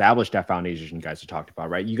have established that foundation you guys have talked about,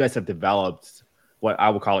 right? You guys have developed what I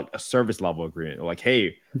would call like a service level agreement. Like,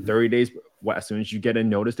 hey, 30 days, as soon as you get a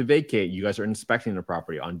notice to vacate, you guys are inspecting the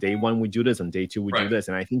property. On day 1, we do this. On day 2, we do this.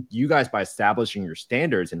 And I think you guys, by establishing your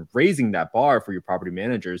standards and raising that bar for your property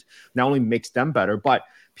managers, not only makes them better, but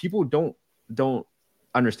people don't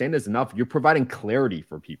understand this enough. You're providing clarity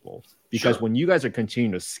for people, because when you guys are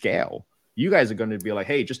continuing to scale, you guys are going to be like,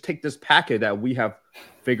 hey, just take this packet that we have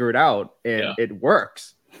figured out, and it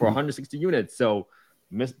works for 160 units. So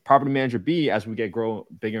property manager B, as we grow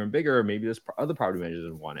bigger and bigger, maybe this other property manager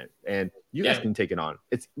doesn't want it, and you guys can take it on.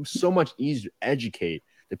 It's so much easier to educate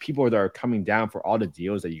the people that are coming down for all the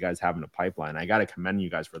deals that you guys have in the pipeline. I got to commend you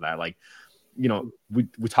guys for that. Like,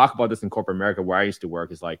 we talk about this in corporate America where I used to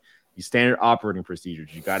work. Is like these standard operating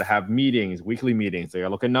procedures. You got to have meetings, weekly meetings. They got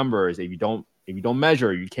to look at numbers. If you don't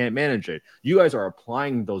measure, you can't manage it. You guys are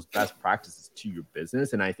applying those best practices to your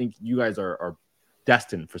business, and I think you guys are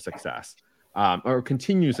destined for success. Or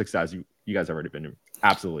continued success. You guys have already been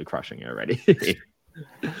absolutely crushing it already.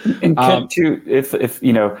 And Ken, too, if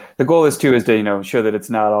the goal is to show that it's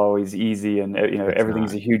not always easy, and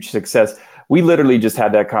everything's a huge success. We literally just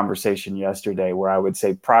had that conversation yesterday, where I would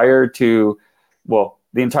say prior to,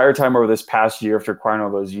 the entire time over this past year after acquiring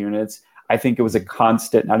all those units, I think it was a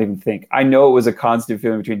constant. I know it was a constant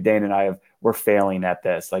feeling between Dane and I of, we're failing at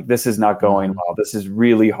this. Like, this is not going well. This is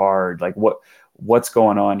really hard. Like, what's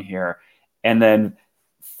going on here? And then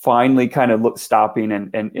finally kind of stopping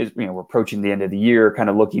and we're approaching the end of the year, kind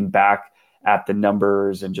of looking back at the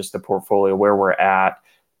numbers and just the portfolio where we're at,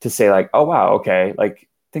 to say like, oh, wow, okay, like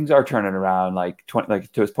things are turning around. Like to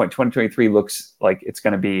this point, 2023 looks like it's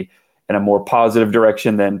going to be in a more positive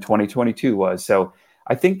direction than 2022 was. So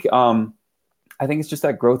I think it's just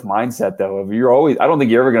that growth mindset, though, of I don't think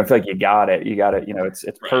you're ever going to feel like you got it.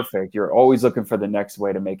 It's perfect. You're always looking for the next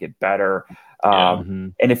way to make it better.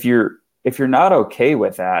 And if you're not okay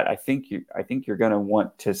with that, I think you're going to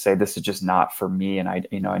want to say, this is just not for me, and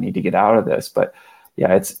I need to get out of this. But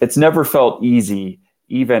yeah, it's never felt easy.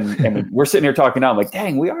 Even we're sitting here talking now, I'm like,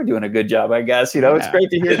 dang, we are doing a good job, I guess. It's great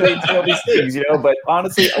to hear Dane say all these things, But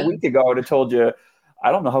honestly, a week ago, I would have told you,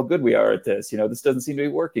 I don't know how good we are at this. This doesn't seem to be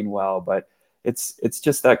working well. But it's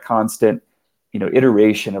just that constant,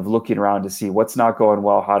 iteration of looking around to see what's not going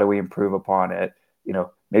well. How do we improve upon it?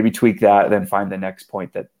 Maybe tweak that, then find the next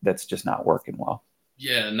point that's just not working well.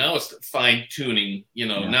 Yeah, now it's fine tuning.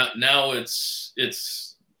 Now it's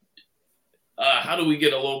how do we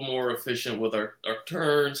get a little more efficient with our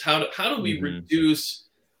turns? How do we reduce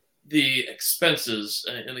the expenses?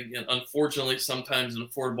 And again, unfortunately, sometimes in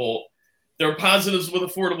affordable, there are positives with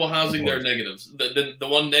affordable housing. There are negatives. The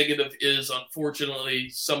one negative is, unfortunately,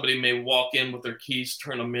 somebody may walk in with their keys,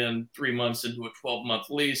 turn them in 3 months into a 12-month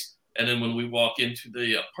lease. And then when we walk into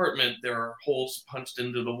the apartment, there are holes punched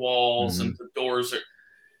into the walls and the doors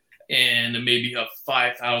and maybe a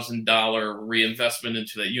 $5,000 reinvestment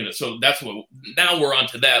into that unit. So that's what, now we're on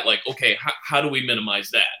to that. Like, okay, how do we minimize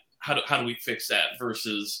that? How do we fix that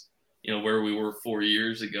versus, where we were 4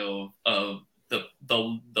 years ago of the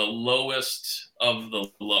lowest of the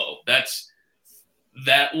low.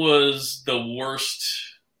 That was the worst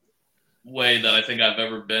way that I think I've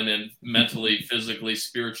ever been in, mentally, physically,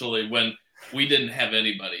 spiritually, when we didn't have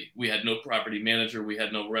anybody. We had no property manager. We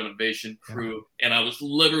had no renovation crew. And I was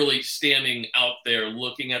literally standing out there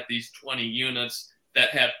looking at these 20 units that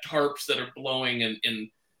have tarps that are blowing in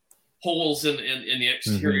holes in the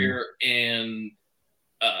exterior. And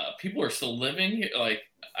people are still living here. Like,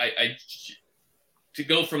 I to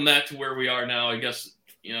go from that to where we are now, I guess,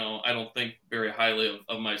 I don't think very highly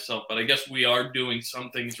of myself, but I guess we are doing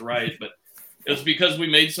some things right. But it was because we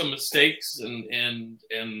made some mistakes and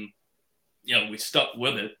we stuck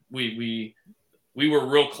with it. We were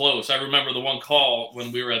real close. I remember the one call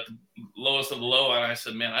when we were at the lowest of the low, and I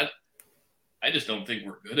said, man, I just don't think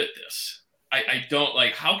we're good at this. I don't,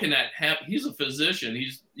 like, how can that happen? He's a physician.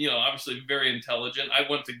 He's, obviously very intelligent. I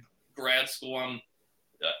went to grad school on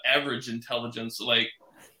average intelligence. Like,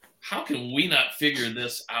 how can we not figure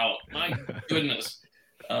this out? My goodness.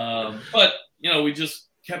 But, we just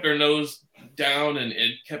kept our nose down and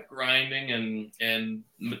kept grinding, and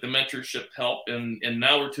the mentorship helped. And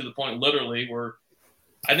now we're to the point, literally, where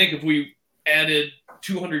I think if we added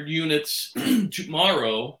 200 units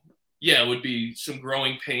tomorrow, it would be some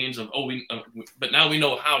growing pains of, but now we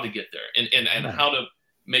know how to get there and how to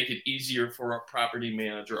make it easier for a property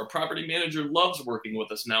manager. A property manager loves working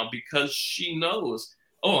with us now because she knows,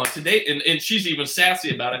 on today, and she's even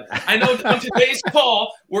sassy about it. I know on today's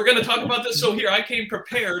call, we're going to talk about this. So here, I came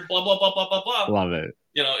prepared, blah, blah, blah, blah, blah, blah. Love it.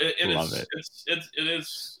 It's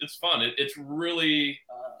fun. It's really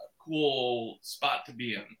cool spot to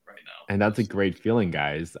be in right now. And that's a great feeling,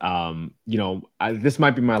 guys. This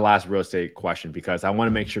might be my last real estate question, because I want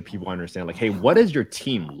to make sure people understand, like, hey, what does your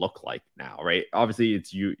team look like now, right? Obviously,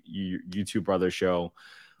 it's you two brothers show,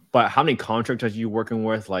 but how many contractors are you working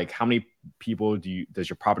with? Like, how many people does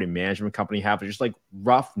your property management company have? Just like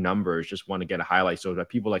rough numbers, just want to get a highlight so that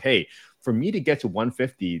people like, hey, for me to get to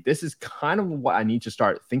 150, this is kind of what I need to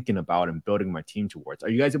start thinking about and building my team towards. Are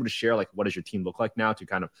you guys able to share, like, what does your team look like now to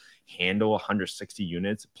kind of handle 160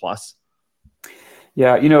 units plus?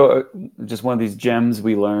 Yeah, just one of these gems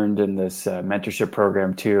we learned in this mentorship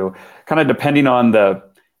program too, kind of depending on the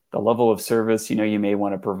level of service, you may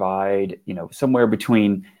want to provide, somewhere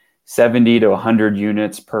between 70 to 100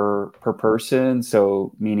 units per person.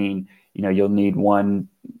 So meaning, you'll need one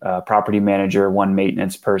property manager, one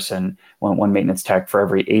maintenance person, one maintenance tech for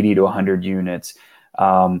every 80 to 100 units.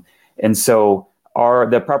 And so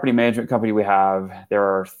the property management company we have, there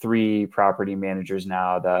are 3 property managers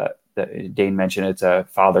now that Dayne mentioned. It's a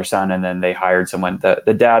father, son, and then they hired someone.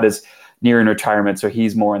 The dad is nearing retirement, so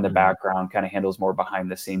he's more in the background, kind of handles more behind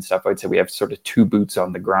the scenes stuff. I'd say we have sort of 2 boots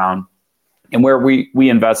on the ground. And where we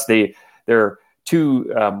invest, there are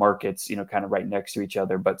 2 markets, kind of right next to each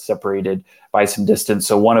other, but separated by some distance.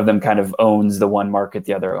 So one of them kind of owns the one market,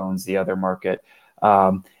 the other owns the other market.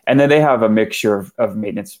 And then they have a mixture of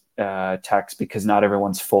maintenance techs, because not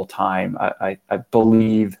everyone's full time. I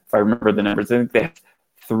believe, if I remember the numbers, I think they have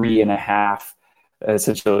 3.5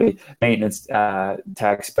 essentially maintenance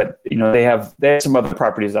techs, but they have some other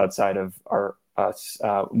properties outside of us.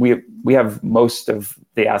 We have most of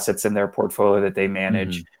the assets in their portfolio that they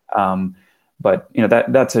manage. But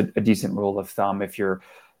that's a decent rule of thumb. If you're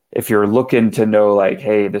looking to know, like,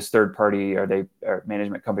 hey, this third party, or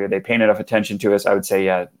management company, are they paying enough attention to us? I would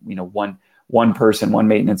say, one person, one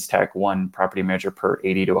maintenance tech, one property manager per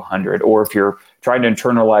 80 to 100. Or if you're trying to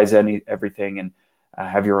internalize everything and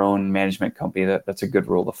have your own management company, that's a good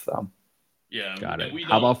rule of thumb. Yeah, got it.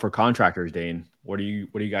 How about for contractors, Dayne? What are you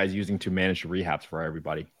guys using to manage the rehabs for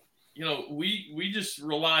everybody? We just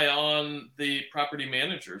rely on the property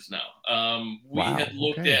managers now. We had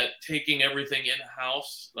looked at taking everything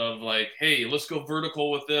in-house, of like, hey, let's go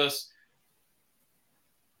vertical with this.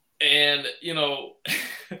 And,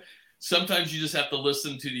 sometimes you just have to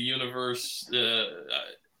listen to the universe.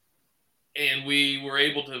 And we were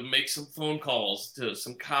able to make some phone calls to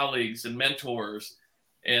some colleagues and mentors.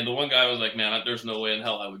 And the one guy was like, man, there's no way in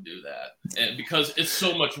hell I would do that. And because it's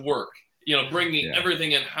so much work, bringing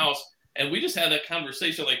everything in house. And we just had that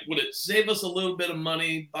conversation. Like, would it save us a little bit of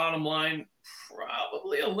money? Bottom line,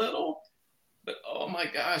 probably a little. But oh my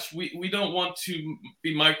gosh, we don't want to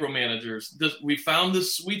be micromanagers. We found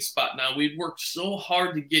this sweet spot now. We've worked so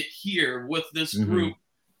hard to get here with this group.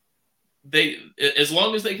 They, as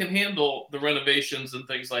long as they can handle the renovations and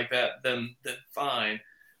things like that, then fine.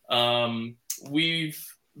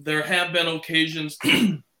 there have been occasions.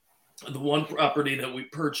 The one property that we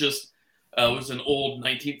purchased was an old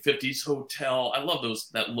 1950s hotel. I love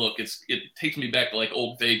that look. It takes me back to like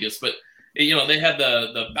old Vegas, but they had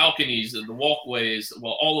the balconies and the walkways.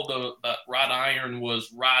 Well, all of the wrought iron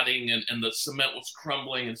was rotting and the cement was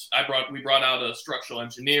crumbling. And we brought out a structural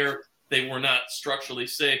engineer. They were not structurally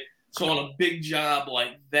safe. So on a big job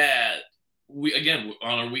like that, we, again,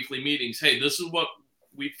 on our weekly meetings, hey, this is what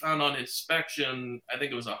we found on inspection. I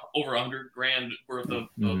think it was over $100,000 worth of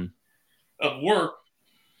work.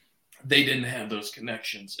 They didn't have those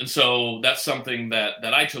connections. And so that's something that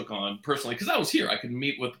I took on personally, because I was here. I could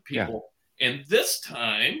meet with people. Yeah. And this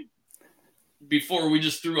time, before we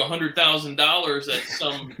just threw $100,000 at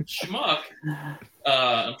some schmuck,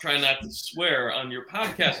 I'm trying not to swear on your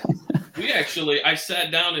podcast. I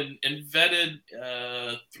sat down and vetted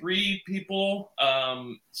 3 people,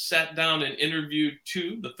 sat down and interviewed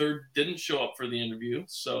 2. The third didn't show up for the interview,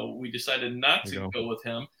 so we decided not to go with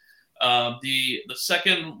him. The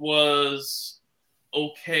second was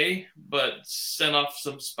okay, but sent off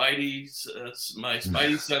some my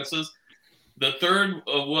spidey senses. The third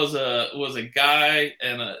was a guy,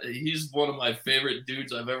 and he's one of my favorite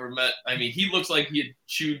dudes I've ever met. I mean, he looks like he had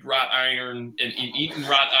chewed wrought iron and eaten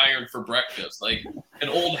wrought iron for breakfast, like an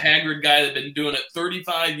old haggard guy that had been doing it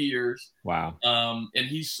 35 years. Wow. And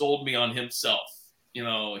he sold me on himself. He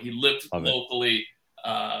lived locally.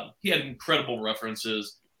 He had incredible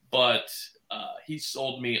references, but he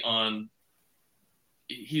sold me on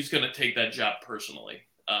he's going to take that job personally.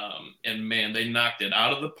 And man, they knocked it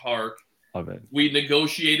out of the park. Love it. We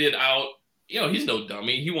negotiated out, he's no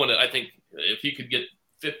dummy. He wanted, I think if he could get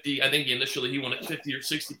 50, I think initially he wanted 50 or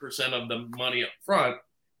 60% of the money up front.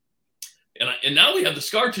 And now we have the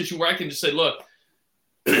scar tissue where I can just say, look,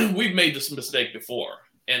 we've made this mistake before.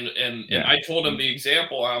 And I told him the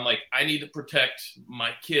example. I'm like, I need to protect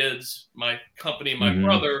my kids, my company, my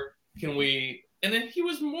brother. Can we? And then he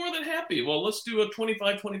was more than happy. Well, let's do a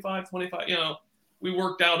 25. We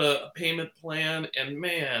worked out a payment plan, and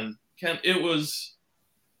man, Ken, it was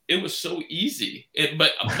so easy.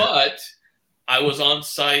 But I was on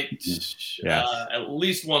site at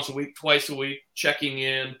least once a week, twice a week, checking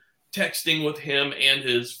in, texting with him and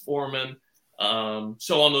his foreman.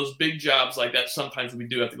 So on those big jobs like that, sometimes we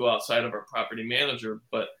do have to go outside of our property manager,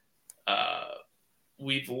 but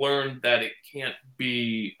we've learned that it can't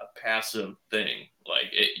be a passive thing.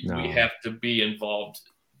 We have to be involved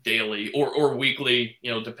daily or weekly,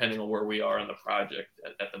 depending on where we are in the project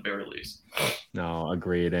at the very least. No,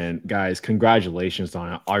 agreed. And guys, congratulations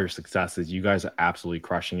on all your successes. You guys are absolutely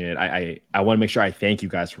crushing it. I want to make sure I thank you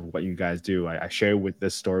guys for what you guys do. I shared with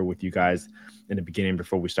this story with you guys in the beginning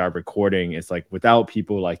before we started recording. It's like, without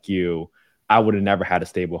people like you, I would have never had a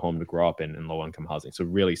stable home to grow up in low-income housing. So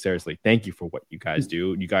really, seriously, thank you for what you guys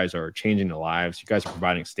do. You guys are changing the lives. You guys are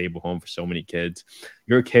providing a stable home for so many kids.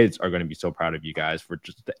 Your kids are going to be so proud of you guys for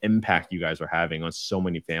just the impact you guys are having on so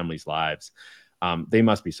many families' lives. They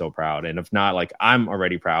must be so proud. And if not, I'm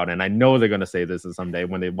already proud. And I know they're going to say this someday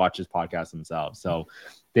when they watch this podcast themselves. So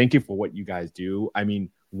thank you for what you guys do. I mean,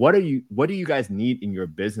 what do you guys need in your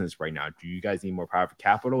business right now? Do you guys need more private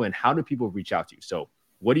capital? And how do people reach out to you? So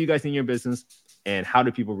what do you guys need in your business, and how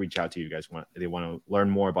do people reach out to you guys when they want to learn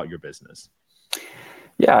more about your business?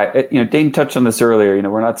 Yeah, Dayne touched on this earlier.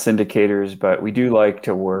 We're not syndicators, but we do like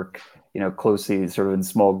to work, closely, sort of in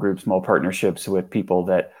small groups, small partnerships with people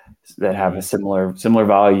that have a similar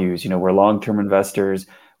values. We're long-term investors.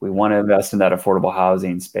 We want to invest in that affordable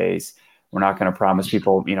housing space. We're not going to promise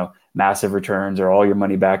people, massive returns or all your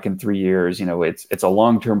money back in 3 years. It's a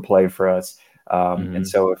long-term play for us. And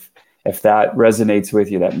so if that resonates with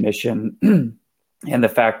you, that mission, and the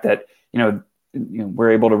fact that, we're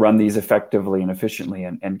able to run these effectively and efficiently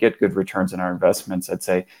and get good returns on our investments, I'd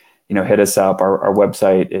say, hit us up. Our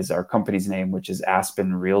website is our company's name, which is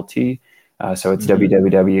Aspen Realty. So it's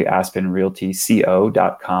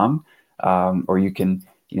www.aspenrealtyco.com. Or you can,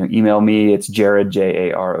 email me. It's Jarod,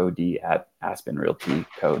 Jarod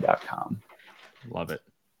 @aspenrealtyco.com. Love it.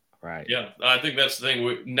 Right. Yeah, I think that's the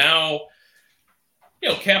thing. Now,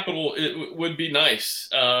 capital, it would be nice.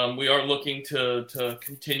 We are looking to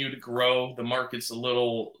continue to grow. The market's a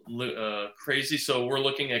little crazy, so we're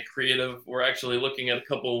looking at creative. We're actually looking at a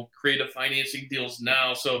couple creative financing deals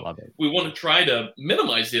now. So we want to try to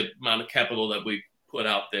minimize the amount of capital that we put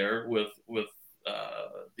out there with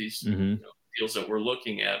these deals that we're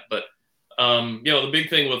looking at. But the big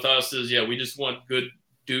thing with us is we just want good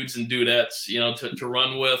dudes and dudettes to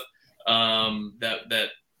run with that.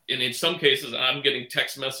 And in some cases, I'm getting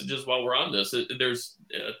text messages while we're on this. There's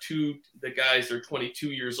the guys are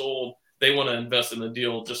 22 years old. They want to invest in a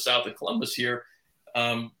deal just south of Columbus here.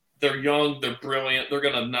 They're young, they're brilliant, they're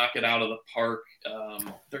going to knock it out of the park.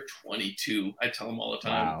 They're 22. I tell them all the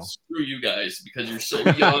time, Wow. screw you guys because you're so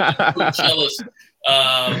young and so jealous.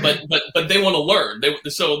 But they want to learn.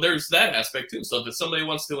 So there's that aspect too. So if somebody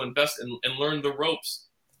wants to invest and learn the ropes,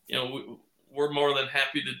 we're more than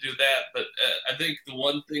happy to do that. But I think the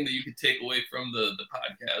one thing that you could take away from the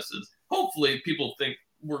podcast is hopefully people think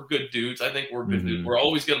we're good dudes. I think we're good dudes. We're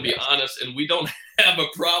always going to be honest, and we don't have a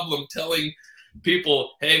problem telling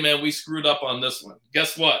people, hey man, we screwed up on this one.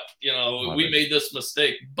 Guess what? We made this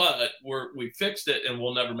mistake, but we fixed it, and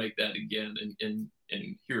we'll never make that again.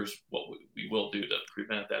 And here's what we will do to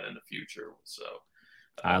prevent that in the future. So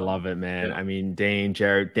I love it, man. Yeah. I mean, Dayne,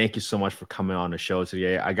 Jarod, thank you so much for coming on the show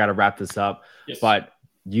today. I got to wrap this up, but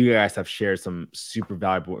you guys have shared some super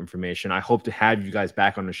valuable information. I hope to have you guys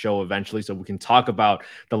back on the show eventually so we can talk about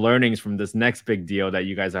the learnings from this next big deal that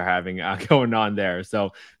you guys are having going on there.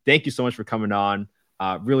 So thank you so much for coming on.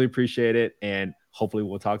 Really appreciate it. And hopefully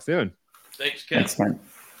we'll talk soon. Thanks, Ken.